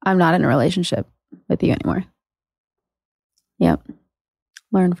 I'm not in a relationship with you anymore. Yep.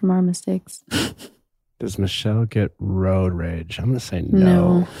 Learn from our mistakes. Does Michelle get road rage? I'm going to say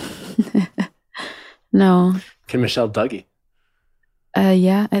no. No. Can Michelle Dougie?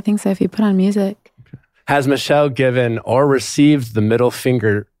 Yeah, I think so. If you put on music. Has Michelle given or received the middle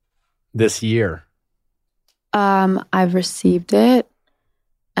finger this year? I've received it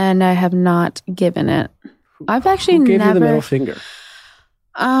and I have not given it. I've actually Who gave never. you the middle finger?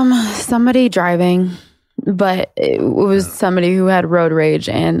 Somebody driving, but it was somebody who had road rage,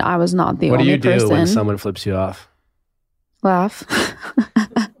 and I was not the What do only you do person. when someone flips you off? Laugh,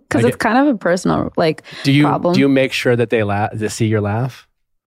 because it's kind of a personal problem. Do you make sure that they see your laugh?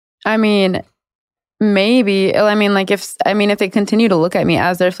 I mean, maybe. I mean, if they continue to look at me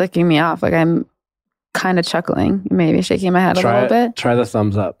as they're flicking me off, like I'm kind of chuckling, maybe shaking my head a little bit. Try the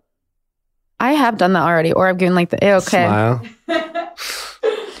thumbs up. I have done that already, or I've given like the okay. Smile.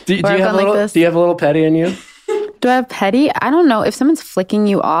 Do you Or I've have gone like this. do you have a little petty in you? Do I have petty? I don't know. If someone's flicking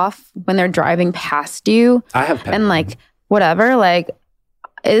you off when they're driving past you, I have petty. and like whatever, like,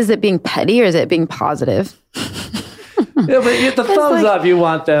 is it being petty or is it being positive? Yeah, but the thumbs up, you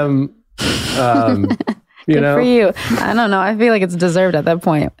want them. You Good know. for you. I don't know. I feel like it's deserved at that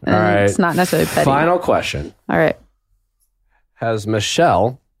point. And All right. It's not necessarily petty. Final question: All right. Has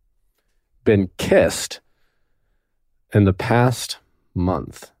Michelle been kissed in the past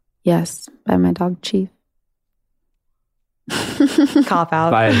month Yes, by my dog Chief. Cop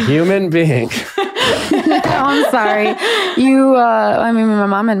out. by a human being? Oh, I'm sorry. I mean, my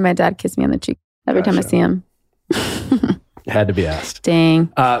mom and my dad kiss me on the cheek every time I Gotcha. see him. Had to be asked.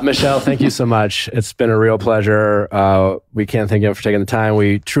 Dang. Michelle, thank you so much. It's been a real pleasure. We can't thank you for taking the time.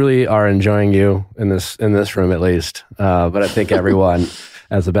 We truly are enjoying you in this room, at least. But I think everyone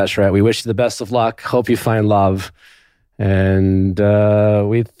has the best right. We wish you the best of luck. Hope you find love. And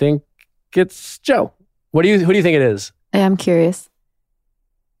we think it's Joe. Who do you think it is? I'm curious.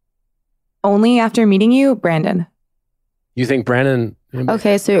 Only after meeting you, Brandon. You think Brandon?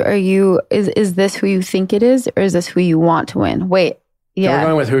 Okay, so is this who you think it is, or is this who you want to win? Wait. Yeah. We're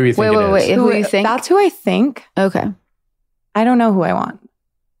going with who we think it is. Wait. Who you think? That's who I think. Okay. I don't know who I want.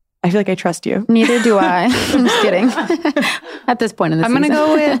 I feel like I trust you. Neither do I. I'm just kidding. At this point in the I'm season. going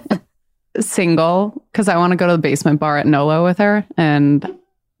to go with single because I want to go to the basement bar at Nolo with her, and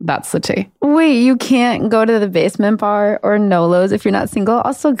that's the tea. Wait, you can't go to the basement bar or Nolo's if you're not single?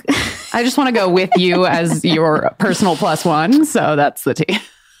 Also, I just want to go with you as your personal plus one, so that's the tea.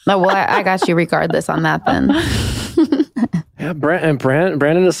 no, well, I got you regardless on that then. Yeah,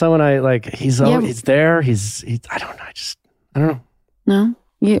 Brandon is someone I like. He's there. I don't know. I don't know. No?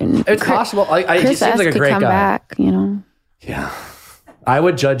 It's possible. He Chris seems like a could great come guy. back, Yeah, I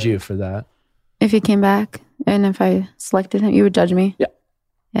would judge you for that. If he came back and if I selected him, you would judge me? Yeah.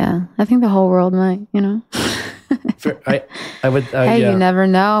 Yeah. I think the whole world might, I would. Hey, yeah. you never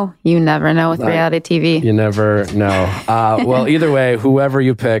know. You never know with reality TV. You never know. Well, either way, whoever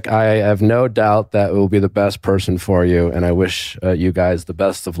you pick, I have no doubt that will be the best person for you. And I wish you guys the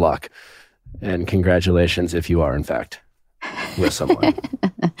best of luck. And congratulations if you are, in fact, with someone.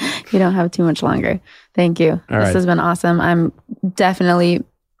 You don't have too much longer. Thank you. All This right. has been awesome. I'm definitely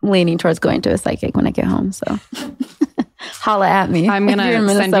leaning towards going to a psychic when I get home. So holla at me. I'm if you're in gonna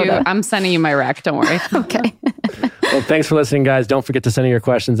send Minnesota. you. I'm sending you my rec. Don't worry. Okay. Well, thanks for listening, guys. Don't forget to send in your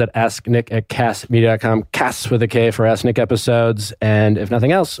questions at asknick@castmedia.com. Casts with a K for Ask Nick episodes. And if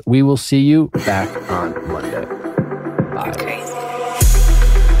nothing else, we will see you back on Monday. Bye. Crazy.